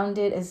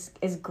grounded,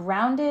 as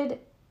grounded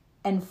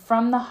and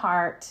from the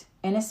heart,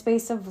 in a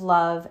space of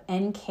love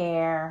and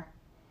care,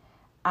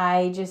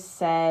 I just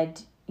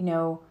said,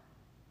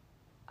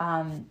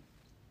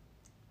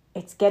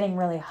 it's getting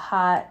really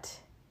hot.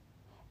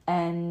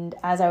 And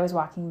as I was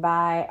walking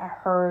by, I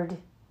heard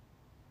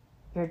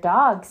your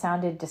dog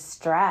sounded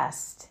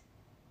distressed.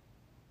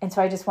 And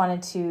so I just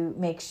wanted to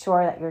make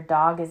sure that your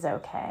dog is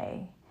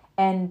okay.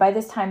 And by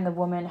this time, the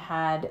woman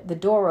had the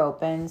door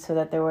open so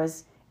that there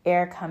was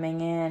air coming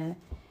in.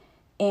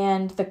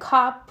 And the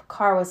cop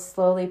car was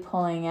slowly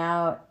pulling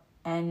out.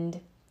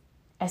 And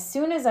as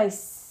soon as I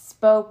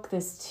spoke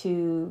this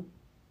to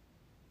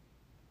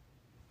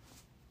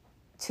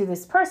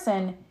this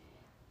person,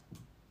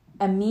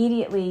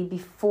 immediately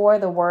before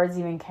the words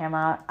even came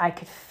out, I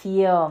could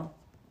feel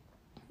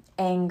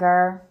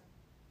anger.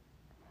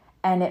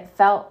 And it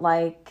felt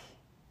like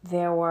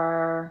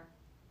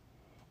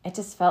it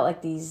just felt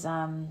like these,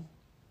 I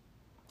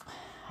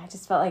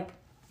just felt like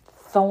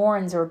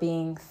thorns were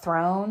being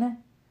thrown,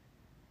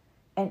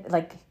 and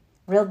like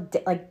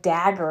like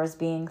daggers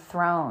being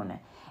thrown.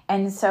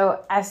 And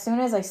so as soon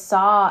as I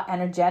saw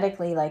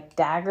energetically like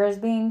daggers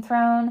being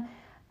thrown,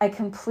 I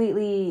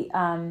completely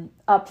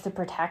upped the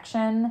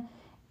protection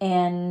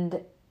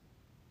and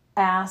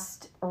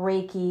asked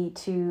Reiki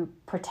to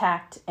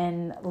protect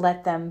and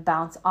let them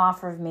bounce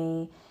off of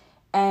me.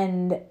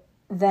 And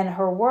then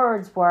her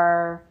words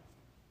were,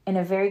 in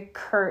a very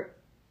curt,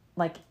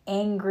 like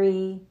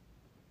angry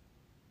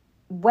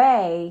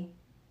way,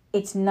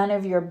 it's none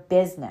of your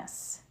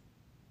business.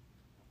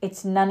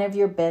 It's none of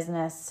your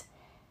business.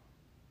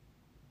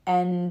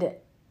 And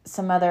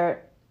some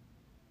other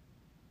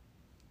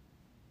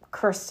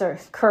curse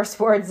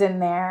words in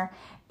there.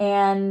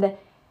 And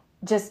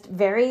just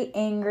very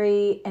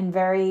angry and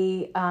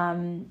very,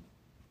 and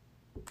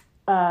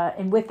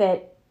with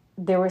it,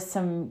 there was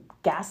some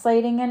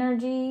gaslighting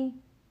energy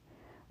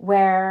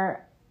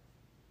where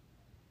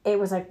it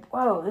was like,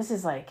 whoa, this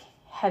is like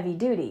heavy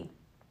duty.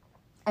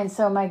 And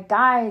so my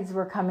guides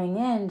were coming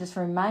in, just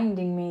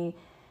reminding me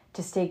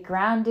to stay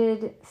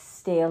grounded,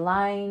 stay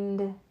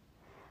aligned,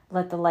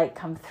 let the light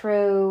come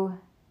through.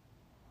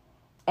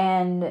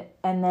 And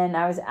then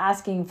I was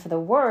asking for the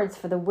words,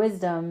 for the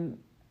wisdom.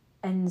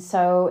 And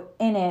so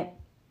in it,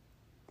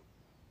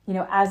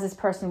 as this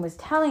person was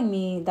telling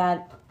me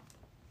that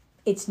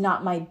it's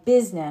not my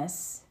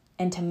business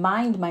and to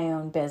mind my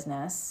own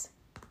business,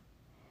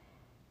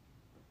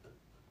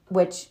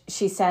 which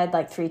she said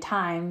like 3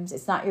 times,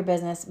 it's not your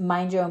business,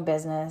 mind your own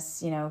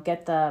business,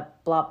 get the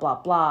blah, blah,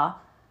 blah.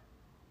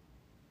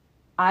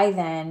 I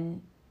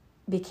then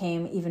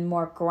became even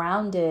more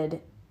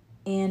grounded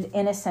and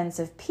in a sense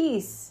of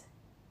peace.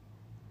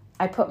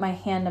 I put my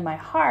hand on my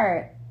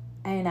heart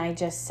and I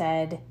just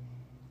said,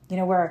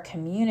 we're a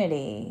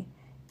community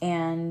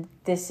and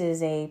this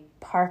is a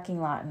parking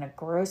lot in a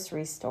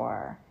grocery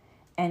store.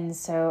 And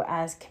so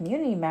as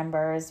community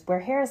members,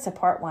 we're here to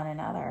support one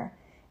another.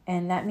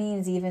 And that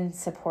means even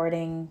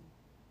supporting,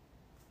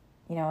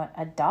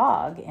 a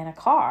dog in a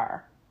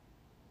car.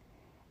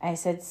 I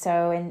said,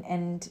 so,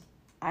 and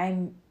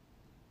I'm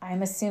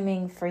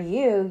assuming for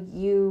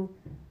you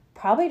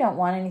probably don't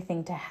want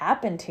anything to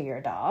happen to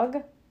your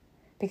dog,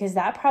 because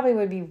that probably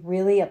would be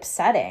really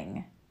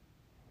upsetting.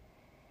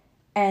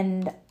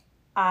 And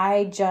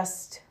I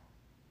just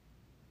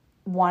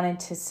wanted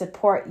to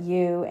support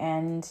you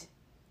and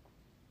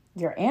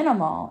your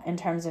animal in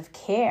terms of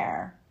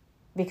care,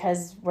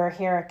 because we're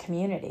here a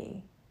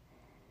community.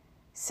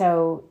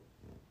 So,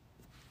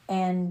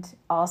 and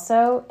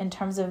also in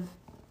terms of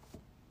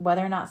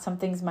whether or not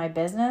something's my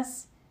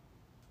business,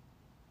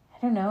 I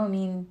don't know. I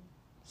mean,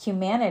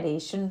 humanity,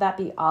 shouldn't that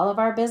be all of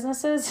our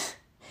businesses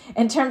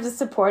in terms of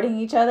supporting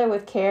each other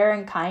with care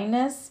and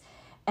kindness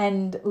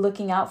and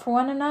looking out for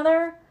one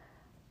another?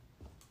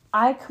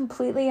 I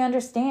completely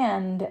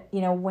understand,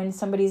 when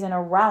somebody's in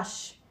a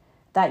rush,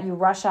 that you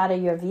rush out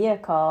of your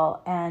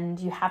vehicle and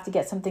you have to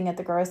get something at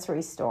the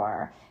grocery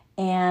store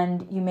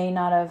and you may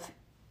not have,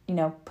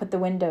 put the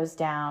windows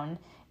down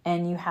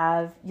and you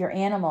have your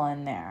animal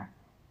in there.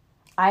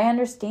 I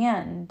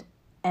understand,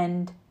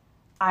 and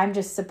I'm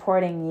just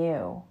supporting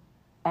you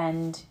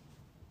and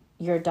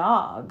your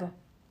dog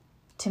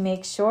to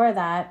make sure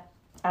that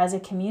as a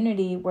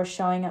community, we're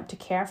showing up to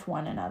care for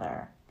one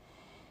another.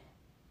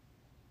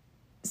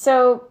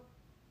 So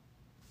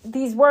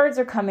these words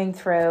are coming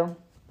through.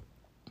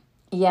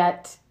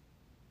 Yet,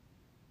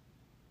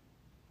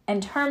 in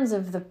terms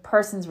of the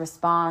person's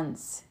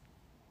response,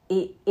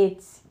 there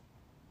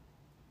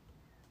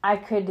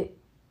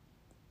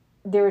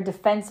were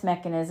defense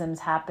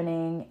mechanisms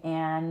happening,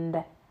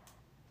 and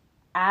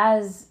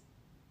as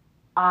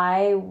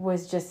I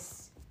was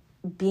just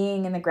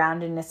being in the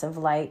groundedness of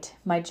light,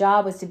 my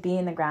job was to be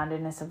in the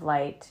groundedness of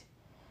light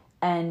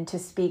and to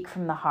speak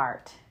from the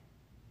heart.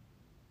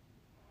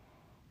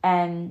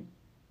 And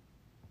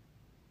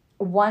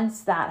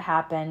once that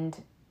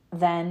happened,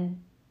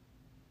 then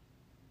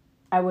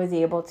I was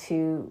able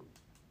to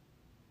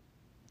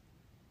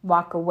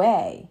walk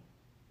away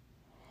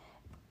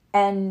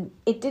And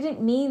it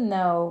didn't mean,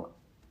 though,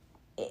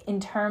 in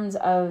terms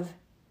of,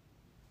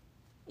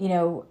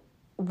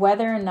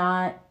 whether or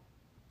not,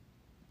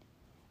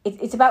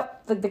 it's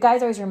about, the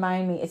guys always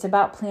remind me, it's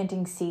about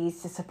planting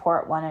seeds to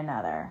support one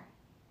another.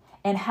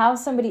 And how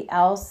somebody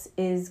else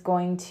is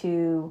going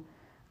to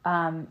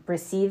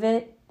receive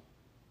it,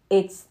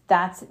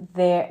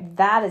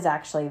 that is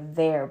actually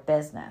their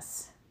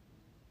business.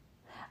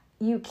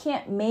 You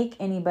can't make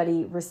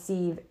anybody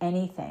receive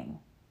anything.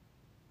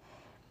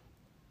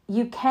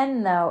 You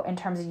can, though, in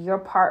terms of your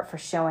part for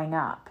showing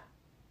up.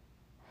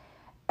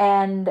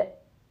 And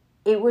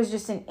it was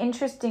just an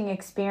interesting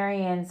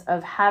experience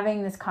of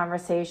having this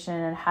conversation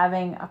and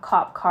having a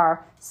cop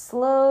car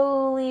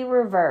slowly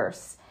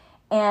reverse.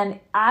 And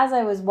as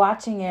I was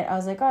watching it, I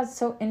was like, oh, it's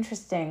so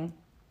interesting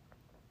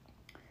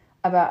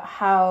about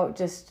how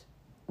just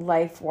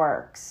life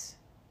works.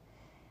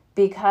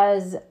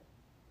 Because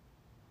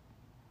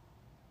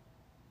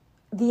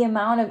the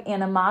amount of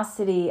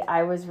animosity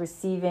I was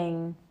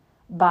receiving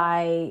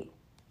by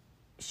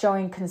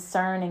showing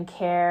concern and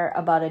care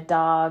about a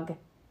dog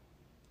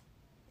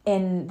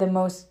in the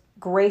most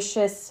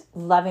gracious,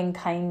 loving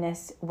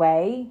kindness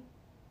way,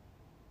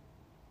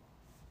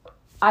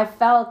 I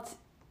felt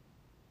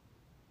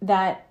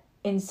that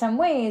in some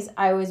ways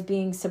I was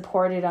being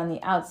supported on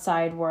the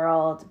outside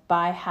world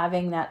by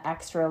having that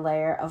extra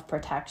layer of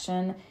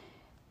protection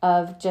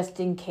of just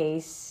in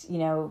case,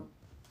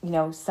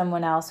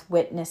 someone else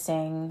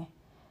witnessing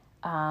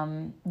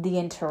the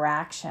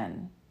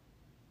interaction.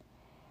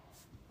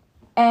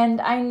 And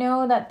I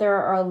know that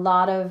there are a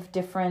lot of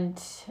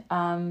different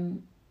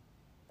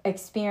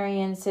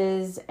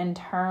experiences in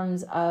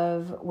terms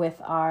of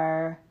with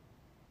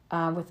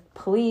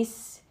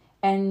police,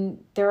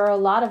 and there are a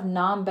lot of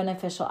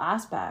non-beneficial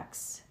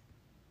aspects.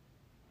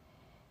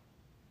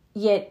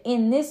 Yet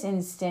in this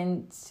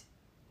instance,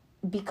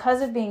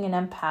 because of being an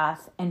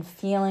empath and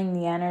feeling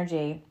the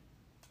energy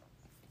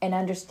and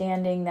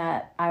understanding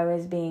that I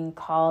was being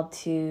called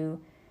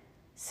to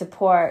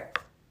support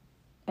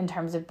in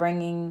terms of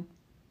bringing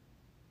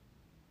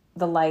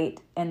the light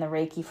and the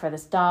Reiki for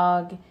this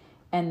dog,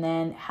 and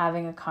then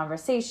having a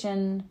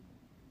conversation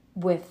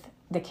with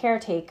the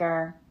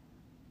caretaker,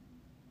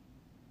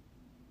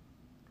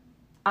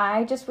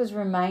 I just was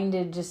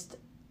reminded just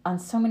on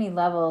so many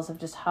levels of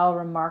just how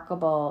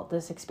remarkable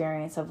this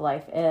experience of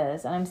life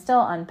is. And I'm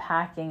still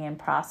unpacking and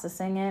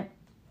processing it.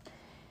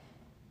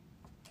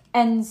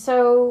 And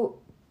so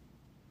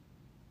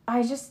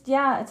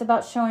it's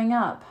about showing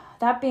up.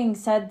 That being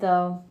said,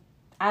 though,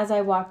 as I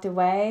walked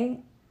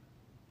away,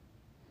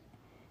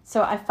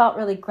 so I felt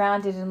really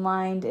grounded and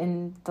lined,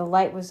 and the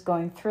light was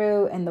going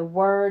through, and the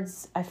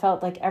words, I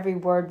felt like every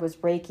word was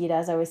Reiki'd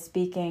as I was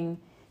speaking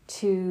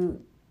to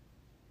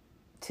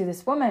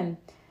this woman.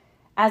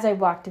 As I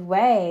walked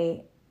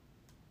away,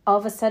 all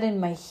of a sudden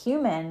my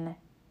human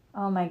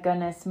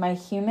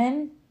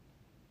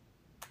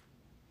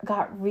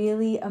got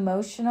really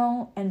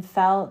emotional and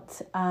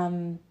felt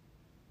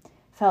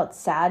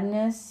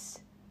sadness,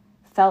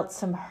 felt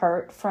some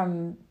hurt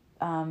from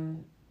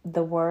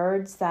the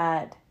words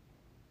that,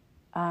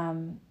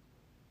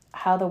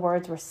 how the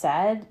words were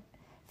said,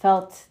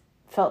 felt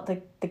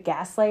like the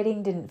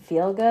gaslighting didn't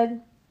feel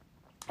good.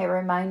 It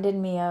reminded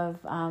me of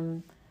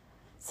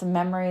some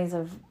memories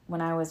of when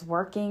I was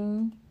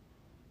working,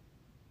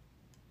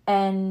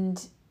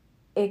 and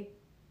it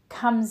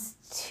comes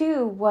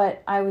to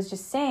what I was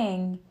just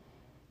saying.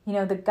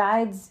 The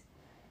guides,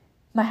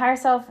 my higher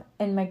self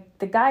and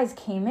the guides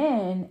came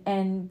in,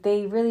 and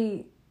they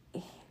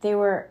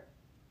were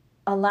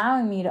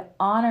allowing me to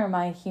honor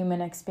my human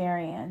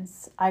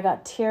experience. I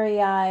got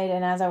teary-eyed,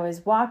 and as I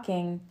was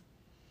walking,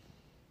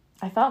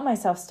 I felt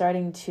myself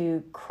starting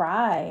to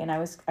cry, and I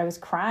was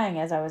crying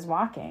as I was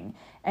walking.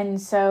 And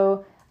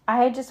so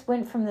I just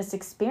went from this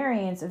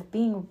experience of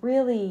being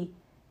really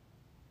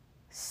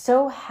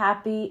so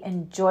happy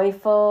and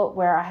joyful,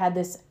 where I had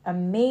this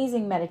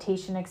amazing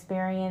meditation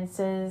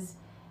experiences.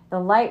 The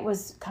light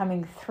was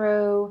coming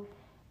through,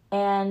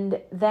 and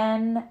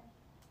then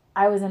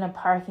I was in a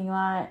parking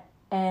lot,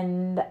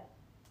 and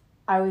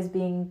I was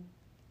being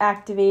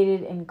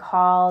activated and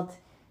called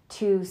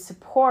to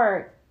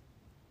support,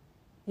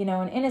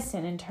 an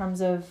innocent in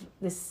terms of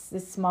this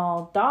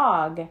small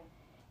dog.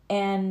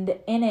 And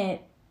in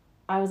it,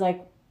 I was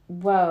like,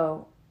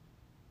 whoa,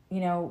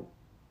 as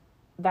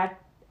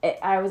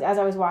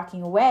I was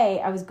walking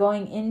away,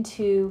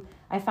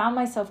 I found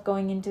myself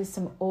going into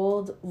some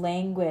old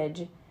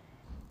language,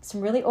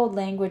 some really old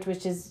language,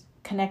 which is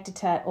connected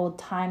to that old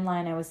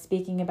timeline I was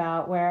speaking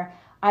about, where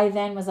I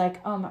then was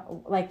like, why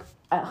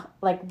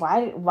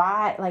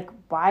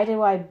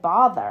do I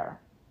bother?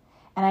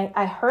 And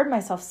I heard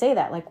myself say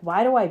that, like,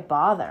 why do I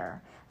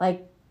bother?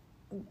 Like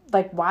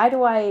why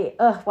do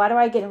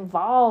I get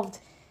involved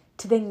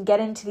to then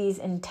get into these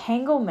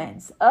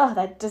entanglements?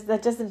 That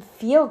doesn't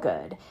feel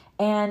good.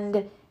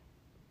 And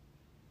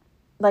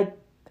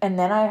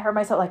then I heard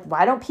myself like,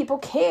 why don't people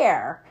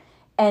care?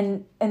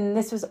 And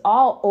this was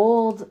all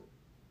old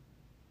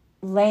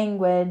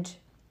language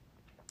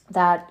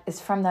that is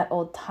from that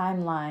old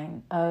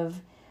timeline of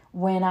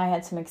when I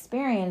had some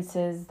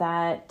experiences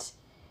that,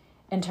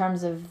 in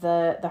terms of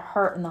the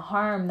hurt and the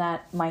harm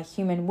that my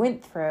human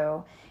went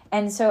through.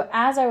 And so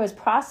as I was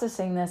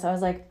processing this, I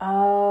was like,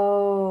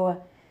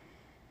 oh,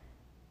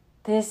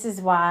 this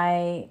is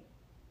why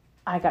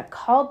I got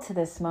called to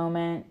this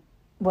moment,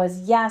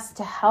 was, yes,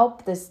 to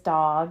help this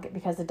dog,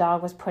 because the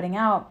dog was putting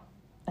out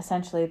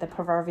essentially the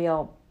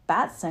proverbial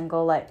bat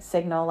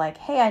signal, like,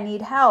 hey, I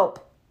need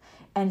help.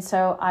 And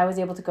so I was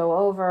able to go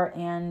over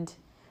and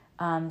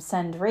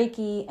send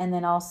Reiki, and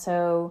then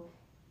also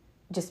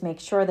just make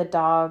sure the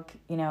dog,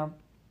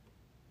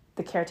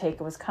 the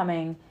caretaker was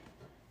coming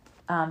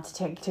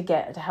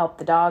to help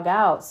the dog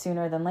out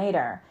sooner than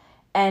later.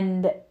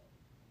 And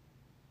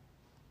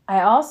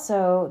I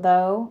also,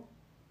 though,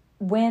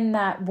 when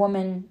that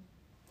woman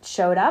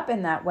showed up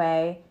in that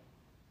way,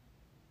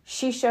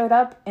 she showed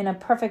up in a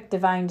perfect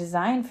divine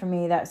design for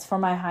me that's for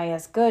my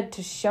highest good,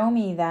 to show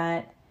me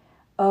that,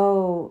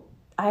 oh,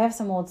 I have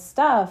some old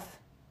stuff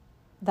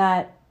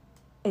that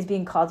is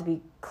being called to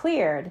be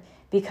cleared,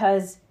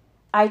 because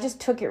I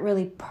just took it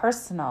really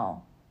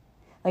personal.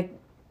 Like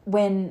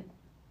when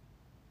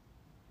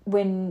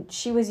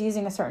she was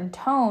using a certain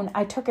tone,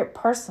 I took it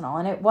personal,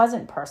 and it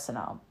wasn't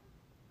personal.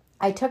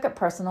 I took it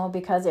personal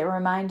because it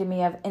reminded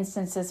me of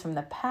instances from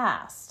the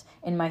past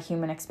in my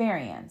human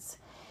experience.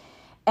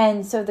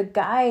 And so the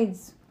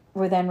guides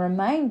were then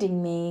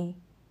reminding me,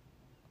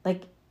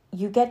 like,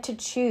 you get to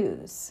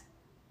choose.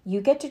 You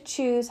get to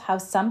choose how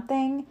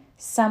something,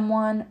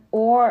 someone,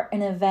 or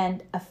an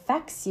event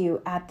affects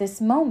you at this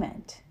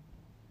moment.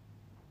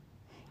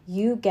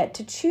 You get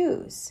to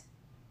choose.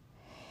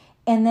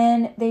 And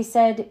then they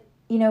said,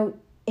 and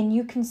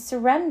you can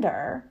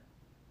surrender,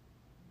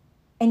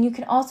 and you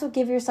can also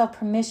give yourself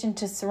permission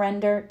to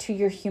surrender to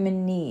your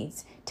human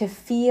needs, to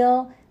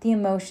feel the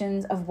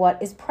emotions of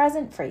what is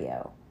present for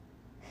you.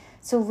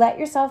 So let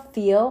yourself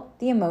feel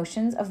the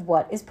emotions of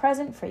what is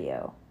present for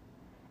you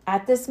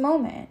at this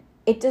moment.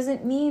 It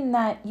doesn't mean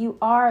that you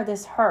are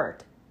this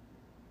hurt.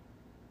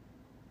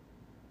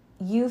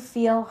 You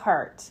feel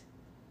hurt.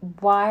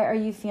 Why are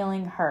you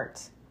feeling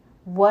hurt?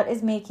 What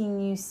is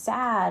making you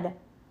sad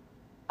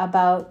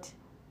about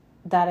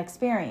that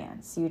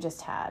experience you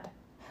just had?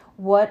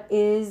 What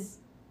is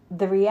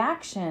the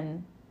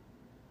reaction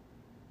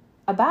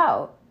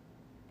about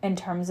in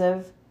terms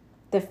of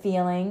the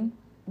feeling,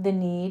 the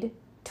need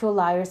to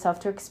allow yourself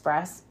to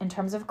express in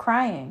terms of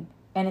crying?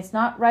 And it's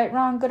not right,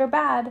 wrong, good or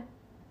bad.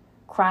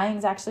 Crying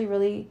is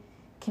actually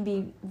can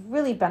be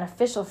really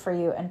beneficial for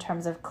you in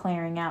terms of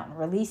clearing out and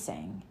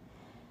releasing.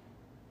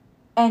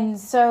 And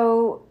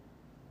so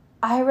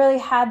I really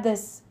had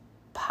this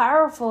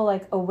powerful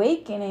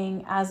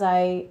awakening as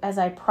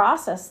I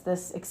processed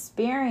this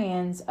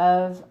experience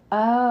of,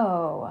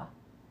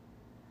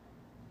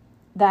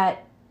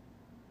 that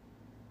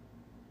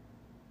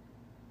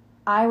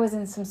I was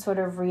in some sort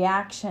of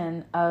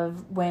reaction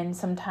of when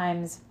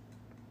sometimes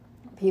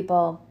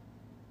people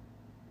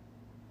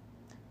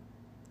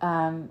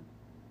when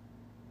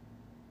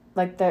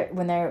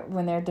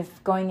they're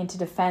going into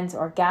defense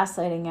or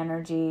gaslighting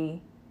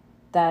energy,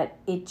 that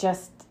it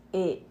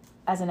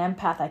as an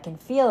empath, I can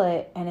feel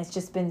it, and it's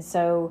just been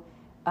so,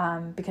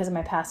 because of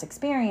my past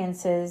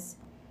experiences,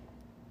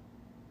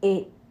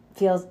 it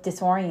feels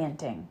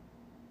disorienting.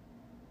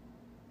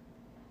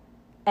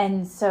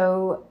 And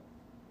so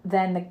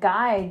then the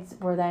guides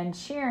were then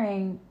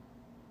sharing,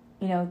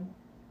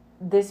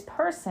 this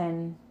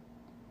person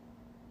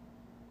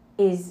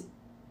is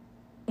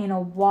in a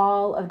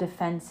wall of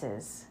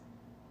defenses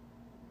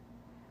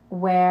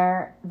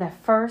where the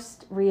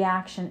first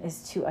reaction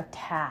is to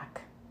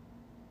attack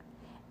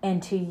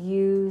and to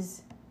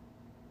use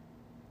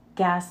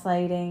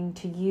gaslighting,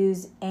 to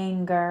use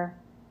anger,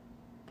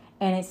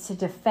 and it's to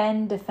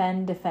defend the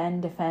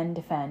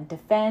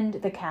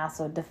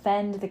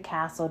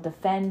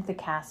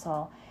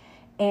castle.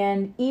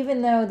 And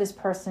even though this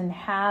person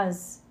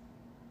has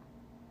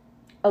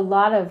a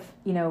lot of,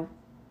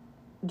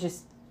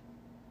 just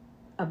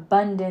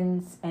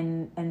abundance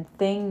and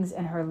things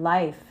in her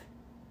life,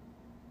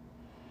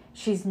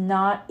 she's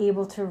not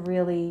able to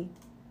really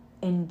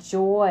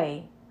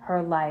enjoy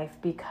her life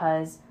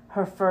because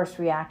her first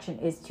reaction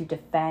is to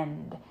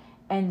defend.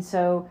 And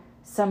so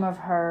some of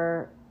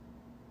her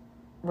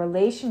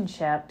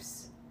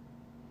relationships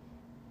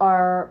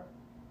are,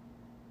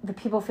 the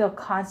people feel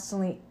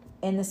constantly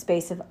in the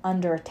space of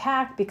under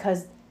attack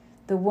because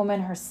the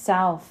woman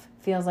herself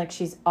feels like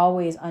she's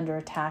always under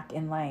attack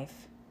in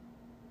life.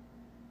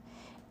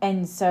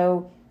 And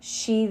so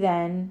she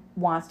then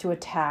wants to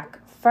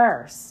attack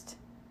first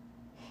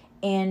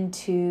and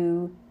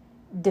to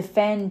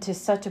defend to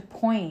such a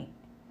point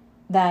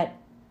that,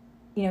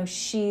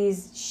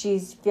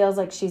 she's feels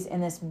like she's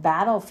in this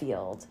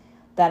battlefield,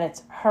 that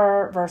it's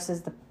her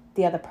versus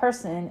the other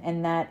person,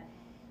 and that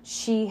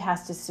she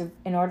has to,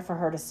 in order for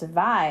her to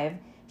survive,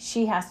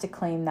 she has to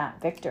claim that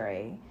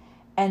victory.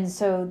 And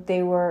so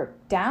they were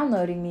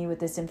downloading me with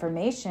this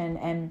information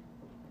and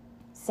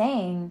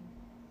saying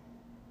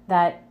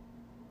that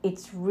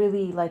it's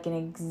really like an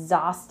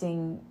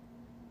exhausting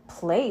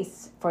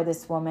place for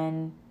this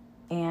woman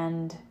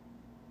and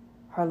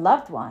her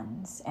loved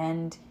ones.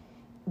 And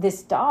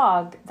this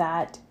dog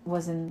that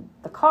was in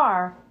the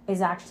car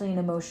is actually an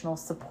emotional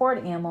support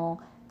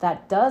animal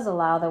that does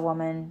allow the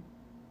woman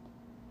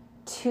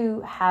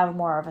to have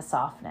more of a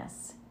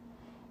softness.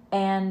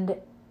 And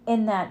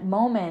in that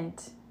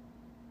moment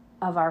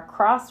of our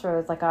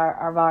crossroads, like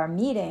our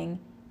meeting,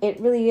 it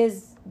really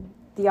is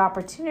the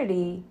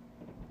opportunity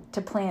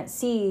to plant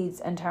seeds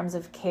in terms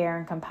of care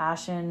and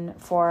compassion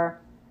for,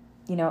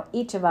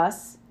 each of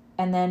us,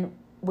 and then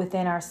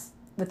within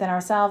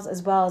ourselves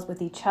as well as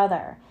with each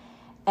other.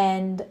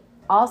 And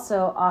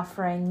also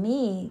offering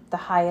me the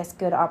highest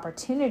good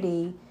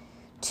opportunity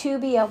to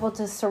be able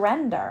to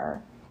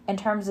surrender in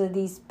terms of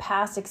these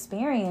past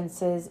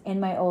experiences in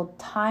my old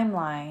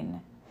timeline,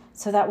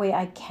 so that way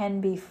I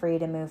can be free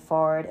to move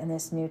forward in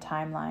this new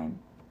timeline.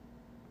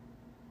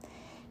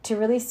 To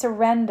really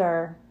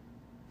surrender,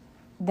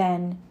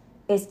 then,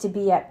 is to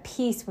be at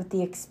peace with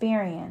the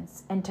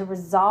experience and to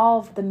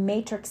resolve the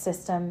matrix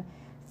system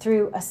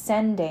through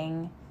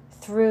ascending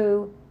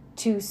through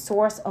to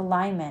source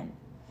alignment,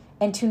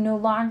 and to no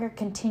longer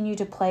continue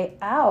to play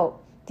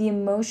out the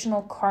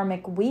emotional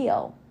karmic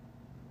wheel.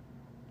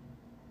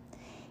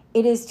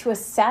 It is to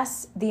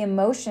assess the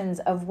emotions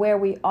of where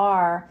we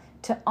are,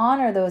 to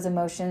honor those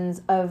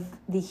emotions of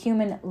the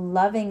human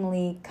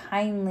lovingly,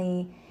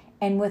 kindly,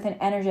 and with an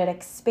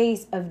energetic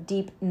space of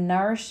deep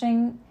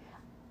nourishment,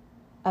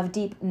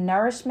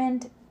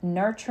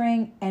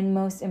 nurturing, and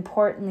most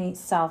importantly,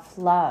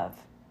 self-love.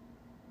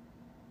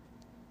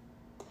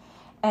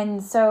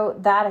 And so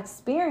that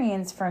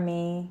experience for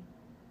me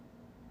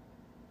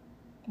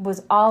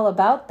was all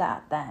about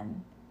that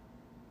then,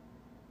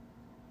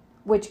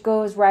 which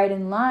goes right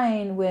in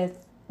line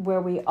with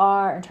where we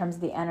are in terms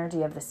of the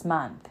energy of this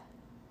month.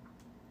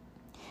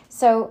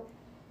 So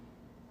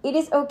it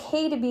is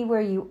okay to be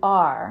where you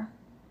are,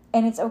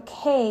 and it's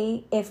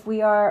okay if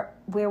we are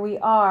where we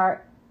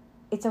are.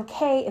 It's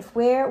okay if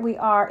where we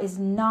are is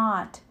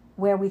not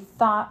where we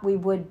thought we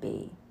would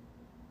be.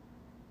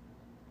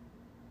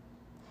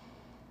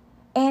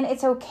 And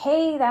it's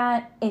okay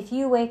that if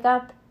you wake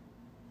up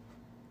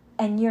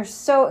and you're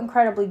so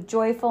incredibly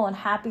joyful and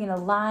happy and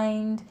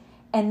aligned,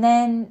 and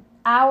then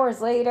hours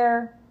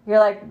later, you're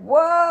like,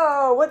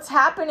 whoa, what's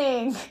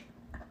happening?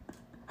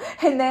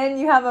 And then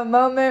you have a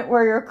moment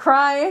where you're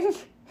crying.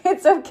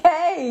 It's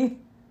okay,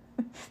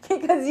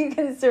 because you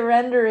can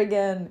surrender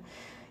again.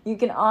 You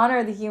can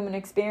honor the human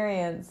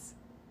experience.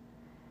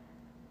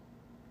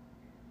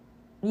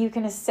 You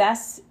can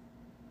assess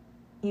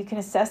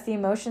the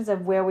emotions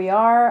of where we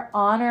are,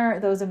 honor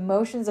those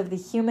emotions of the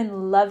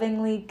human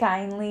lovingly,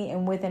 kindly,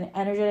 and with an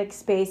energetic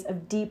space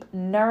of deep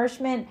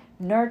nourishment,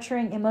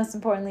 nurturing, and most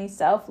importantly,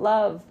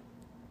 self-love.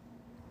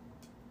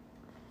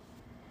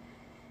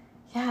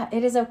 Yeah,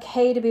 it is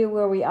okay to be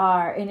where we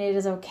are, and it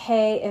is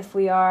okay if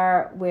we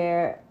are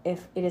where,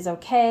 if it is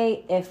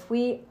okay if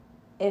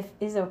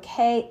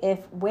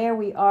where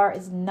we are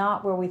is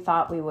not where we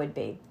thought we would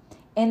be.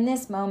 In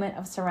this moment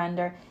of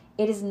surrender,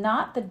 it is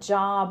not the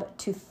job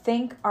to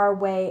think our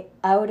way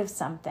out of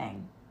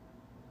something.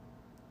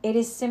 It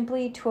is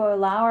simply to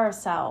allow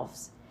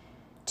ourselves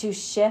to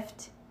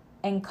shift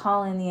and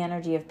call in the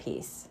energy of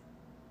peace.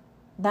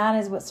 That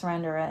is what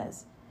surrender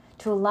is.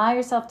 To allow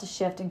yourself to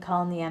shift and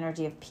call in the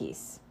energy of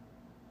peace.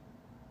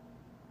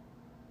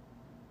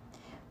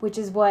 Which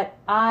is what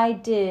I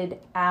did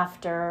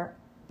after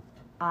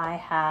I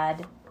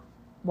had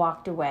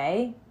walked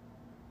away.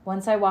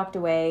 Once I walked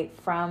away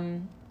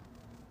from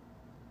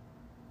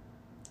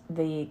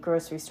the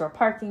grocery store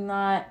parking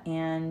lot,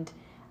 and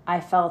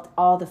I felt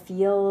all the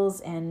feels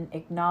and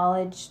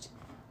acknowledged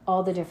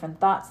all the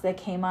different thoughts that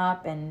came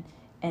up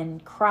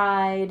and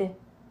cried.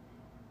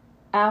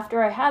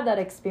 After I had that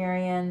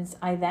experience,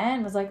 I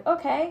then was like,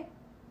 okay,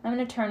 I'm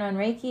going to turn on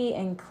Reiki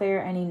and clear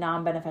any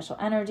non-beneficial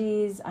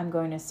energies. I'm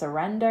going to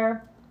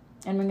surrender,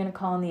 and we're going to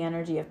call in the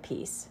energy of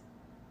peace.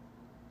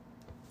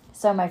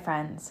 So, my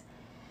friends,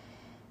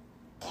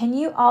 can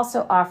you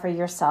also offer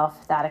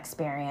yourself that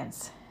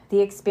experience?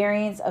 The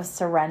experience of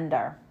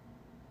surrender.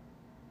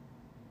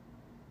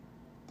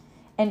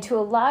 And to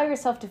allow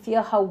yourself to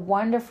feel how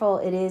wonderful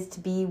it is to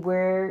be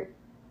where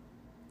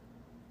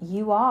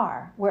you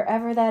are,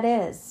 wherever that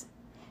is.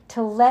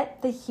 To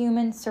let the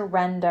human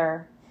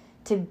surrender,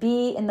 to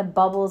be in the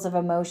bubbles of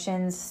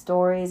emotions,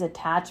 stories,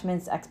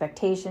 attachments,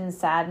 expectations,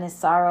 sadness,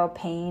 sorrow,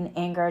 pain,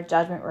 anger,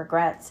 judgment,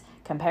 regrets,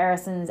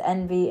 comparisons,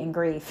 envy, and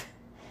grief.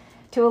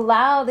 To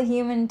allow the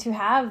human to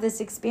have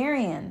this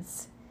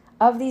experience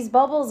of these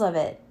bubbles of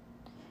it.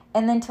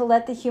 And then to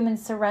let the human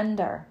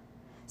surrender,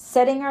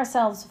 setting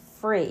ourselves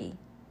free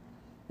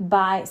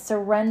by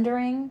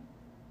surrendering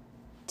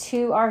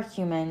to our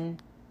human,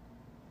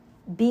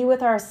 be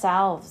with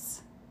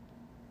ourselves,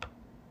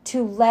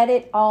 to let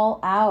it all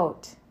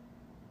out,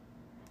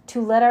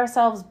 to let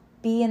ourselves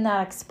be in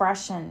that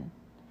expression,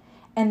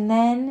 and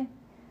then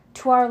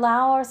to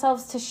allow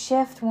ourselves to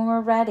shift when we're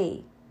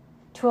ready,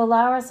 to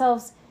allow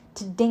ourselves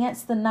to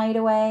dance the night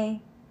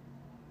away.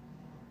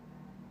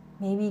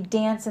 Maybe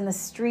dance in the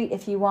street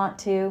if you want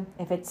to,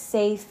 if it's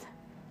safe.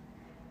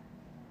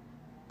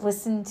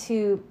 listen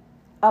to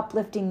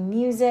uplifting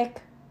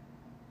music,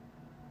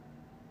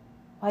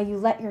 while you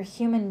let your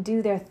human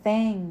do their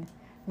thing.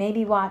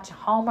 Maybe watch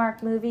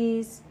Hallmark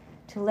movies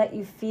to let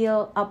you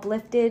feel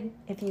uplifted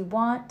if you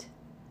want.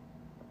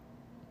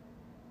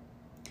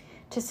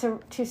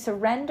 To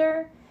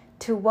surrender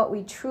to what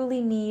we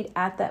truly need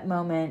at that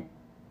moment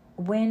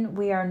when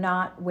we are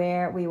not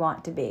where we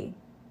want to be.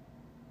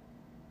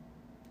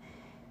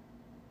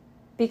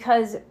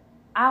 Because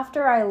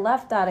after I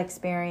left that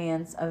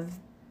experience of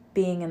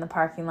being in the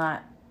parking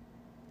lot,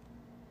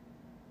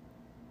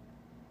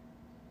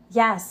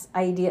 yes,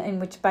 in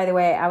which, by the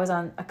way, I was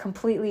on a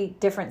completely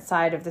different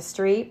side of the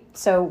street.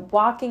 So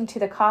walking to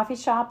the coffee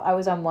shop, I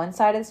was on one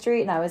side of the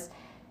street, and I was,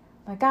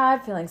 oh my God,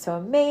 feeling so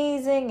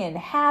amazing and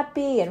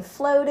happy and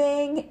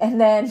floating. And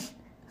then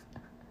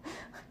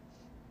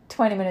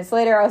 20 minutes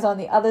later, I was on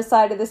the other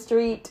side of the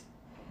street,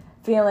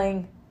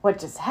 feeling, what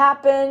just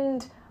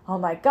happened? Oh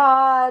my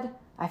God,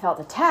 I felt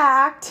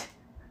attacked.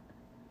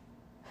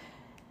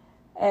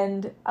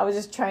 And I was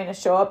just trying to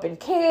show up and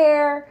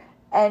care.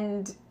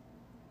 And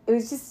it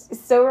was just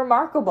so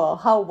remarkable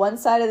how one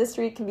side of the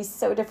street can be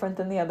so different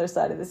than the other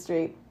side of the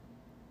street.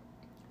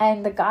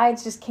 And the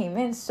guides just came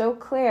in so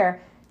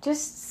clear.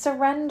 Just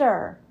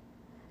surrender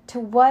to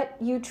what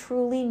you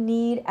truly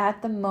need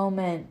at the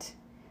moment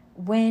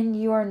when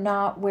you are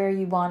not where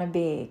you want to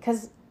be.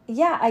 Because,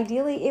 yeah,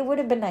 ideally it would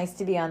have been nice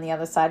to be on the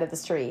other side of the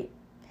street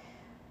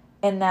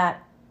in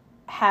that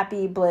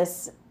happy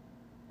bliss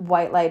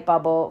white light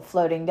bubble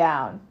floating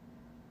down.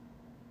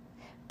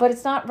 But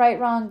it's not right,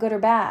 wrong, good or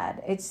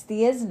bad. It's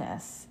the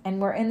isness.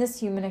 And we're in this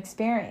human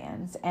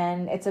experience.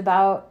 And it's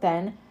about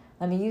then,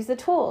 let me use the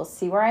tools,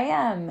 see where I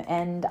am.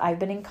 And I've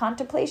been in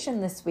contemplation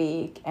this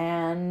week.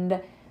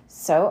 And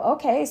so,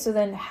 okay, so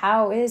then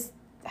how is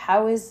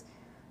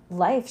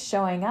life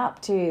showing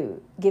up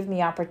to give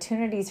me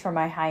opportunities for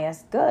my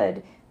highest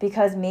good?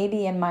 Because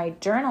maybe in my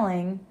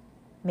journaling,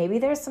 maybe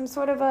there's some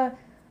sort of a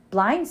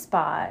blind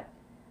spot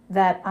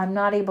that I'm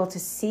not able to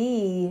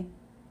see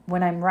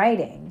when I'm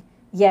writing.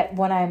 Yet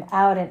when I'm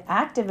out and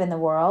active in the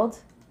world,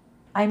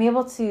 I'm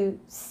able to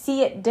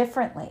see it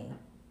differently,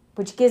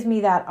 which gives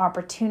me that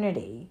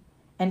opportunity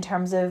in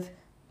terms of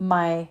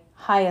my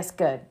highest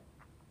good.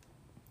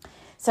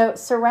 So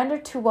surrender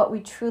to what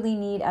we truly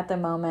need at the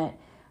moment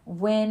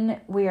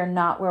when we are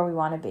not where we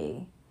want to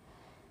be.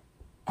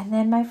 And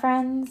then, my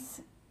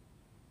friends,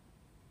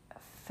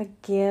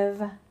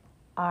 forgive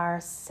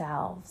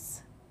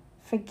ourselves.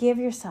 Forgive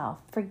yourself,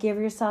 forgive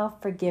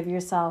yourself, forgive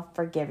yourself,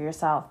 forgive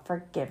yourself,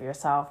 forgive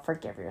yourself,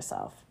 forgive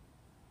yourself.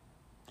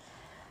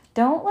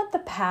 Don't let the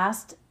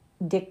past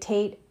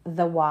dictate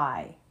the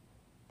why.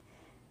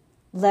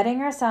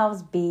 Letting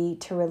ourselves be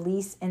to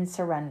release and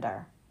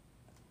surrender.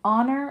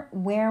 Honor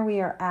where we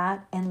are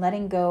at and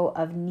letting go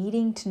of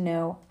needing to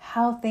know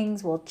how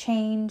things will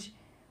change,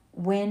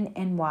 when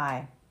and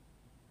why.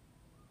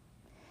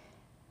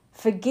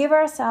 Forgive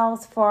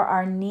ourselves for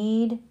our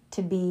need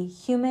to be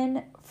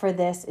human, for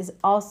this is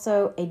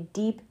also a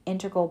deep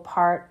integral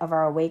part of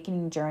our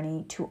awakening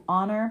journey to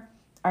honor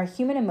our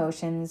human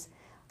emotions,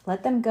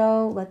 let them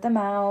go, let them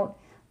out,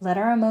 let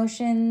our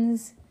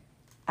emotions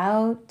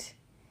out,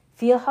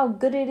 feel how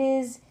good it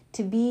is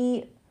to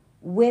be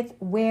with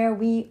where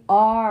we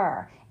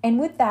are. And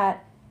with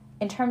that,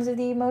 in terms of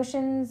the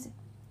emotions,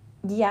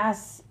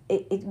 yes,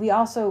 we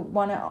also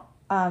want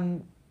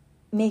to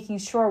making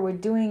sure we're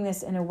doing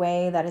this in a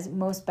way that is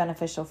most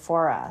beneficial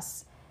for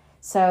us.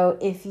 So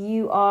if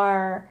you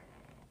are,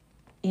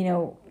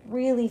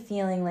 really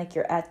feeling like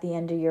you're at the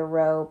end of your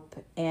rope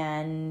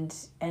and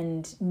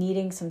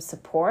needing some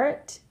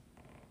support,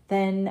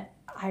 then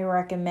I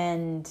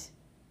recommend,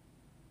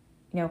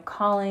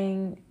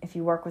 calling, if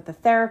you work with a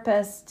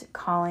therapist,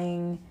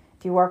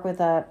 if you work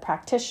with a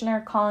practitioner,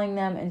 calling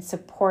them and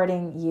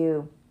supporting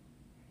you.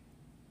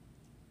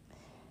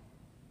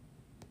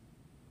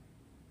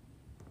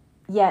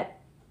 Yet,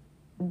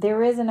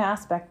 there is an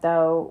aspect,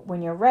 though,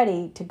 when you're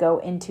ready to go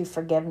into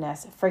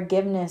forgiveness.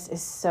 Forgiveness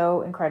is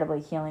so incredibly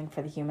healing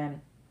for the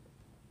human.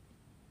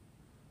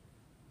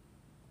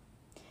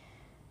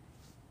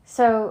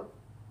 So,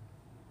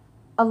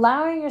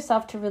 allowing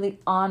yourself to really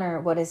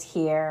honor what is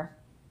here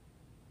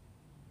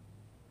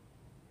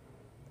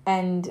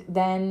and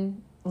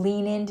then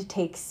lean in to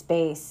take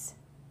space,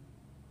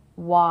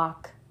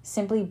 walk,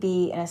 simply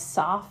be in a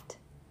soft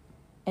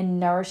and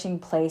nourishing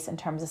place in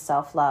terms of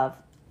self-love.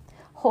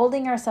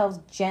 Holding ourselves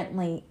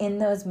gently in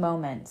those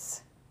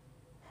moments,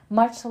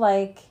 much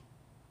like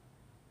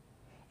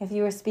if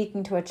you were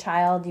speaking to a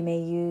child, you may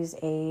use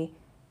a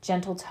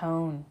gentle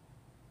tone.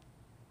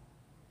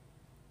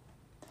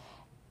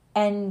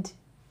 And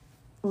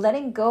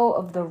letting go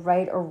of the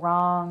right or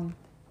wrong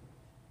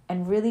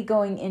and really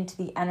going into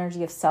the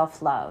energy of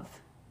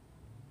self-love.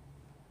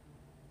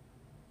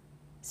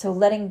 So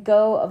letting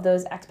go of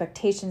those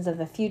expectations of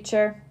the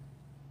future.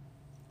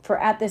 For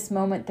at this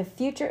moment, the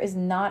future is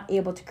not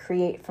able to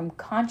create from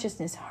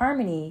consciousness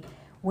harmony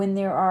when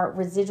there are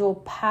residual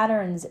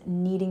patterns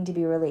needing to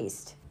be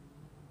released.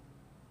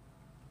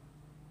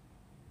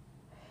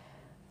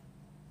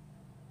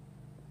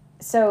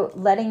 So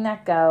letting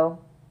that go,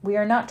 we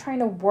are not trying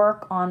to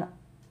work on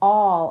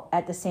all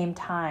at the same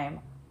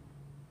time.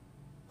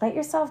 Let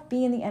yourself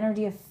be in the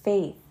energy of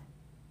faith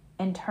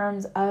in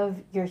terms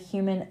of your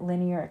human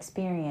linear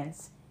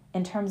experience,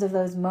 in terms of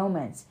those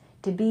moments,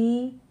 to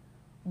be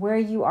where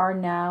you are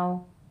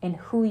now and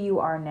who you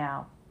are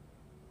now.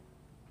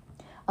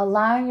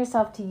 Allowing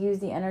yourself to use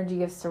the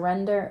energy of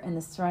surrender and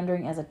the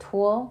surrendering as a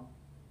tool.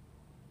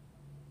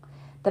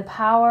 The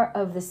power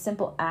of the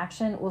simple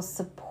action will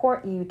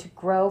support you to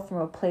grow from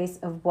a place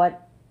of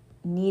what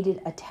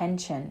needed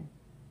attention.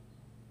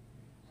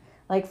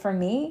 Like for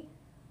me,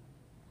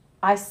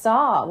 I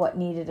saw what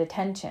needed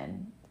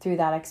attention through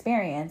that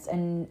experience,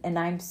 and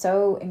I'm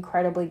so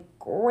incredibly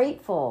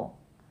grateful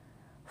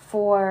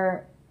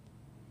for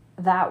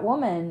that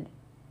woman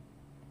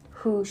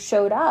who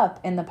showed up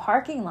in the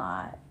parking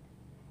lot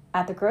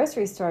at the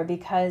grocery store,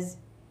 because,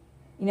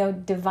 you know,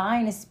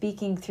 divine is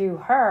speaking through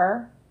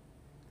her,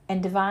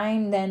 and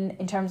divine then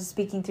in terms of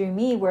speaking through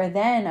me, where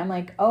then I'm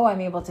like, oh,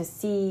 I'm able to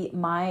see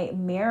my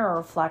mirror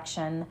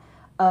reflection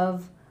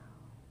of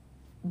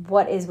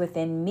what is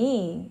within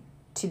me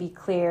to be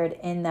cleared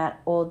in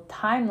that old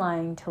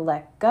timeline to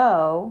let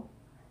go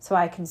so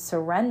I can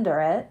surrender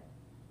it,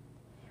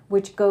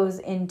 which goes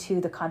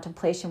into the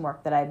contemplation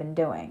work that I've been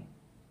doing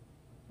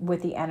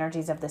with the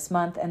energies of this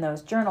month and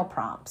those journal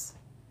prompts.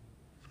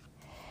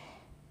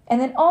 And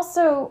then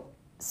also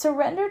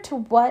surrender to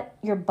what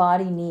your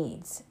body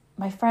needs.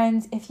 My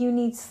friends, if you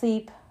need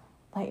sleep,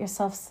 let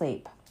yourself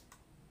sleep.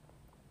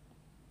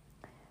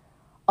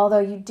 Although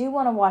you do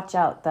want to watch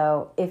out,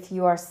 though, if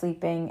you are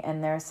sleeping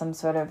and there's some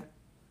sort of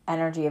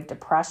energy of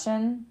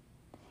depression,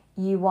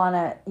 you want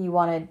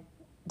to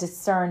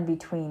discern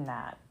between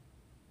that.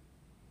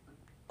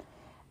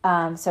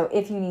 So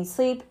if you need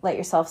sleep, let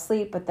yourself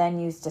sleep, but then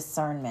use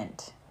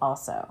discernment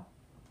also.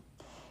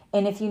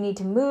 And if you need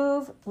to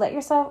move, let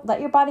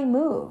your body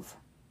move.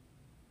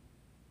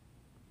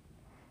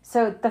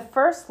 So the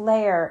first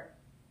layer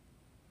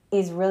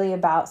is really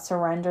about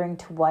surrendering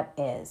to what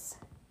is.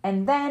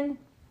 And then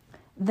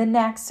the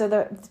next, so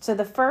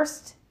the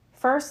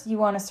first you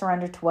want to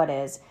surrender to what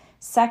is.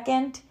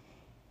 Second,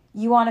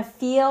 you want to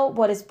feel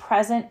what is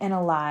present and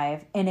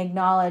alive and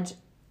acknowledge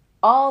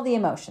all the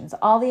emotions.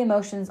 All the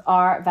emotions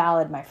are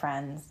valid, my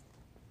friends.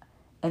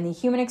 In the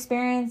human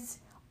experience,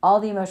 all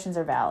the emotions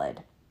are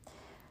valid.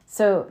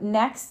 So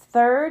next,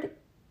 third,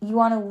 you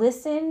want to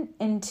listen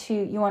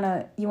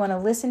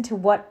to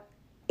what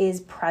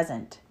is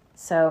present.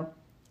 So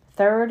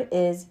third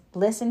is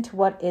listen to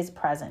what is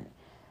present.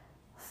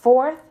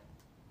 Fourth,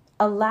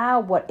 allow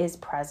what is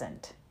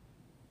present.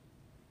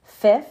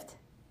 Fifth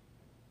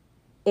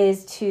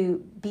is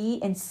to be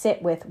and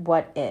sit with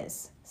what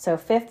is. So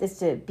fifth is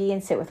to be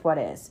and sit with what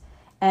is.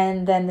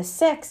 And then the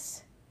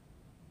sixth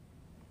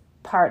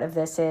part of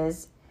this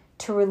is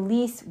to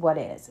release what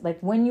is. Like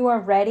when you are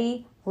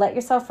ready, let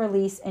yourself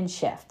release and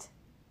shift.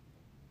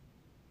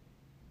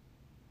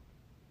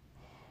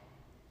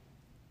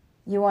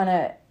 You want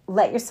to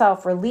let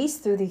yourself release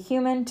through the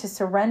human to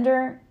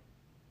surrender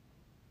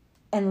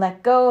and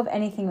let go of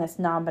anything that's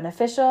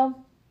non-beneficial.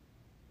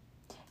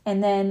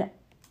 And then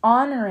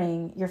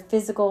honoring your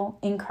physical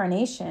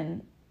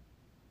incarnation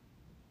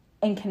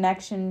in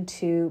connection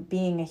to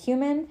being a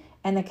human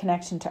and the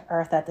connection to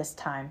earth at this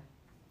time.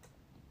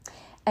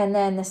 And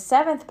then the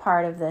seventh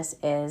part of this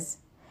is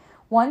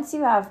once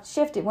you have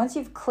shifted, once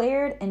you've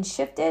cleared and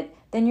shifted,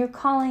 then you're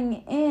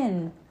calling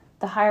in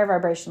the higher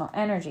vibrational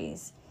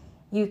energies.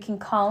 You can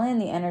call in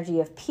the energy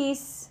of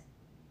peace.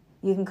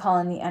 You can call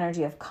in the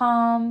energy of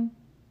calm.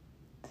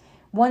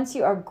 Once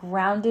you are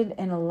grounded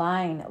and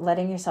aligned,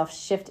 letting yourself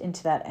shift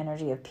into that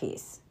energy of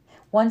peace.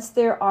 Once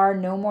there are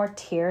no more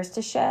tears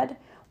to shed,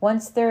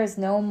 once there is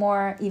no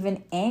more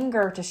even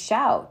anger to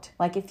shout.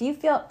 Like if you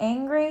feel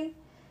angry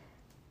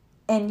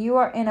and you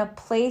are in a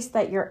place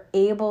that you're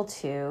able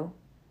to,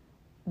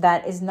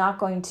 that is not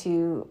going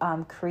to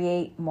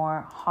create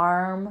more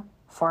harm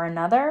for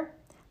another,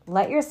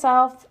 let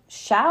yourself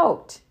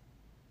shout.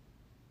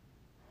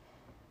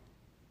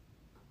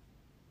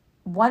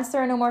 Once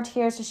there are no more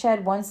tears to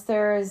shed, once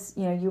there's,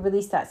 you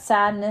release that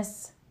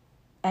sadness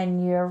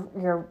and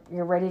you're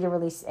ready to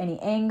release any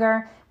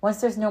anger.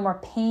 Once there's no more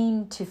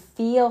pain to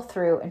feel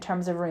through in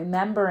terms of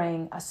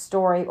remembering a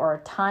story or a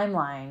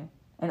timeline,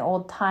 an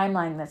old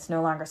timeline that's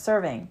no longer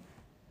serving.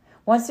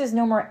 Once there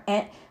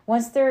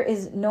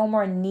is no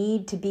more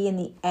need to be in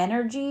the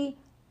energy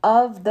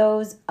of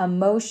those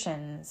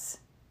emotions,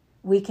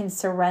 we can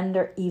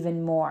surrender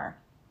even more.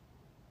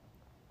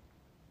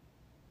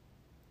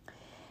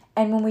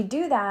 And when we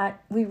do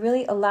that, we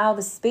really allow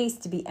the space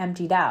to be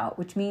emptied out,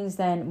 which means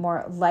then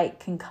more light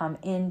can come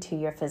into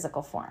your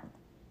physical form.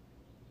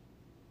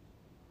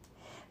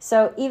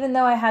 So even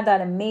though I had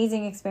that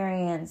amazing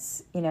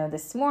experience,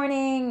 this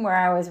morning where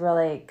I was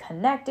really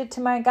connected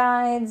to my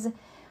guides,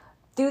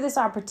 through this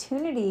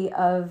opportunity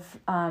of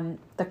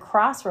the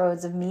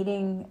crossroads of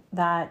meeting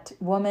that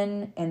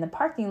woman in the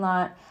parking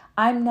lot,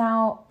 I'm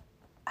now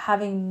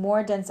having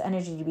more dense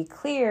energy to be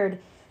cleared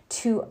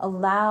to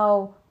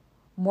allow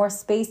more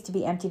space to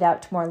be emptied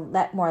out to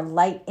let more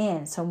light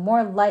in. So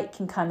more light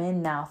can come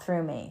in now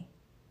through me,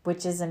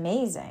 which is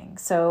amazing.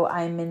 So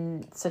I'm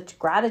in such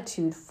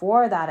gratitude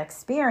for that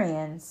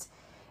experience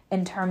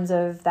in terms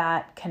of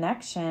that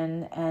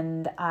connection.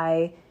 And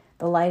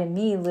the light in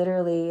me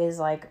literally is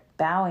like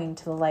bowing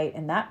to the light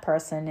in that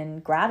person in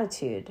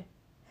gratitude.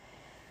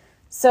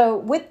 So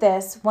with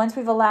this, once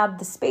we've allowed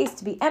the space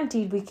to be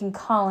emptied, we can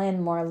call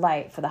in more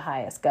light for the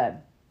highest good.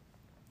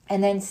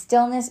 And then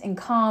stillness and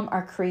calm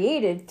are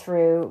created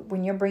through,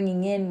 when you're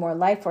bringing in more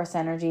life force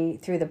energy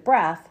through the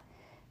breath,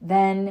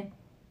 then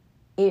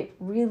it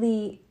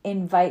really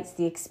invites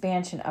the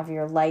expansion of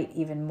your light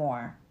even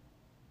more.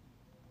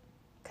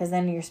 Because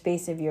then your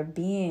space of your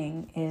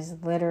being is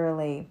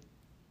literally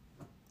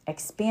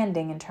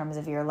expanding in terms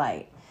of your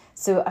light.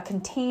 So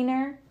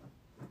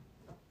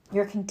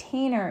your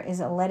container is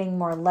letting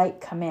more light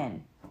come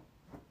in.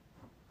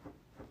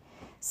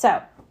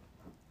 So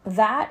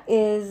that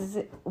is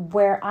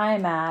where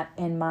I'm at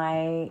in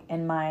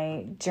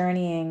my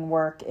journeying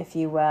work, if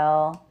you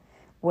will,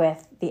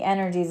 with the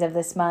energies of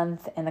this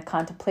month and the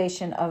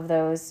contemplation of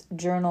those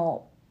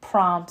journal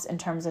prompts in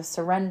terms of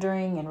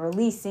surrendering and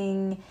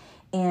releasing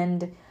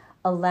and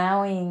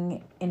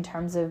allowing, in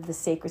terms of the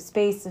sacred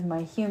space of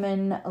my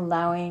human,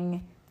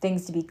 allowing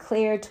things to be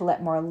clear, to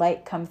let more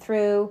light come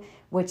through,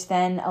 which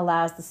then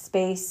allows the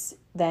space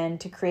then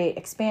to create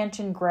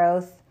expansion,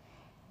 growth,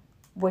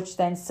 which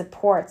then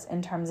supports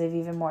in terms of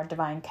even more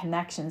divine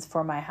connections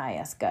for my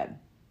highest good.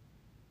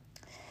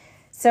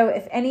 So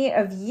if any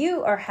of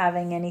you are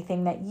having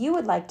anything that you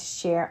would like to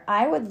share,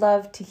 I would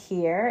love to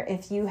hear.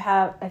 If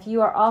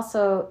you are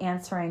also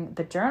answering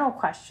the journal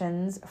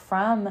questions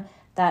from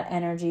that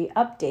energy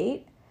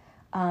update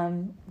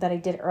that I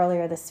did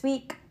earlier this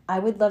week, I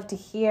would love to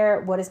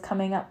hear what is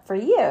coming up for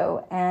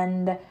you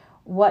and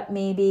what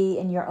maybe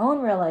in your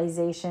own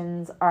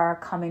realizations are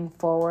coming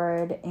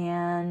forward,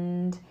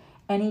 and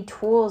any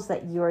tools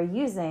that you are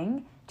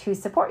using to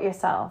support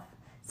yourself.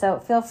 So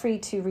feel free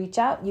to reach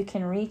out. You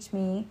can reach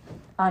me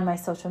on my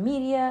social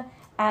media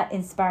at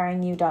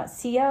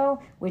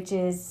inspiringyou.co, which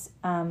is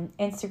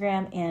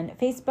Instagram and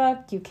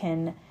Facebook. You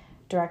can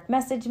direct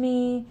message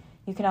me.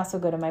 You can also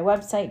go to my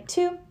website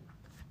too.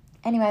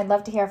 Anyway, I'd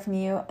love to hear from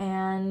you,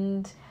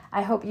 and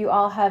I hope you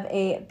all have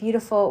a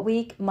beautiful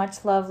week.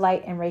 Much love,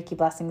 light, and Reiki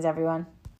blessings, everyone.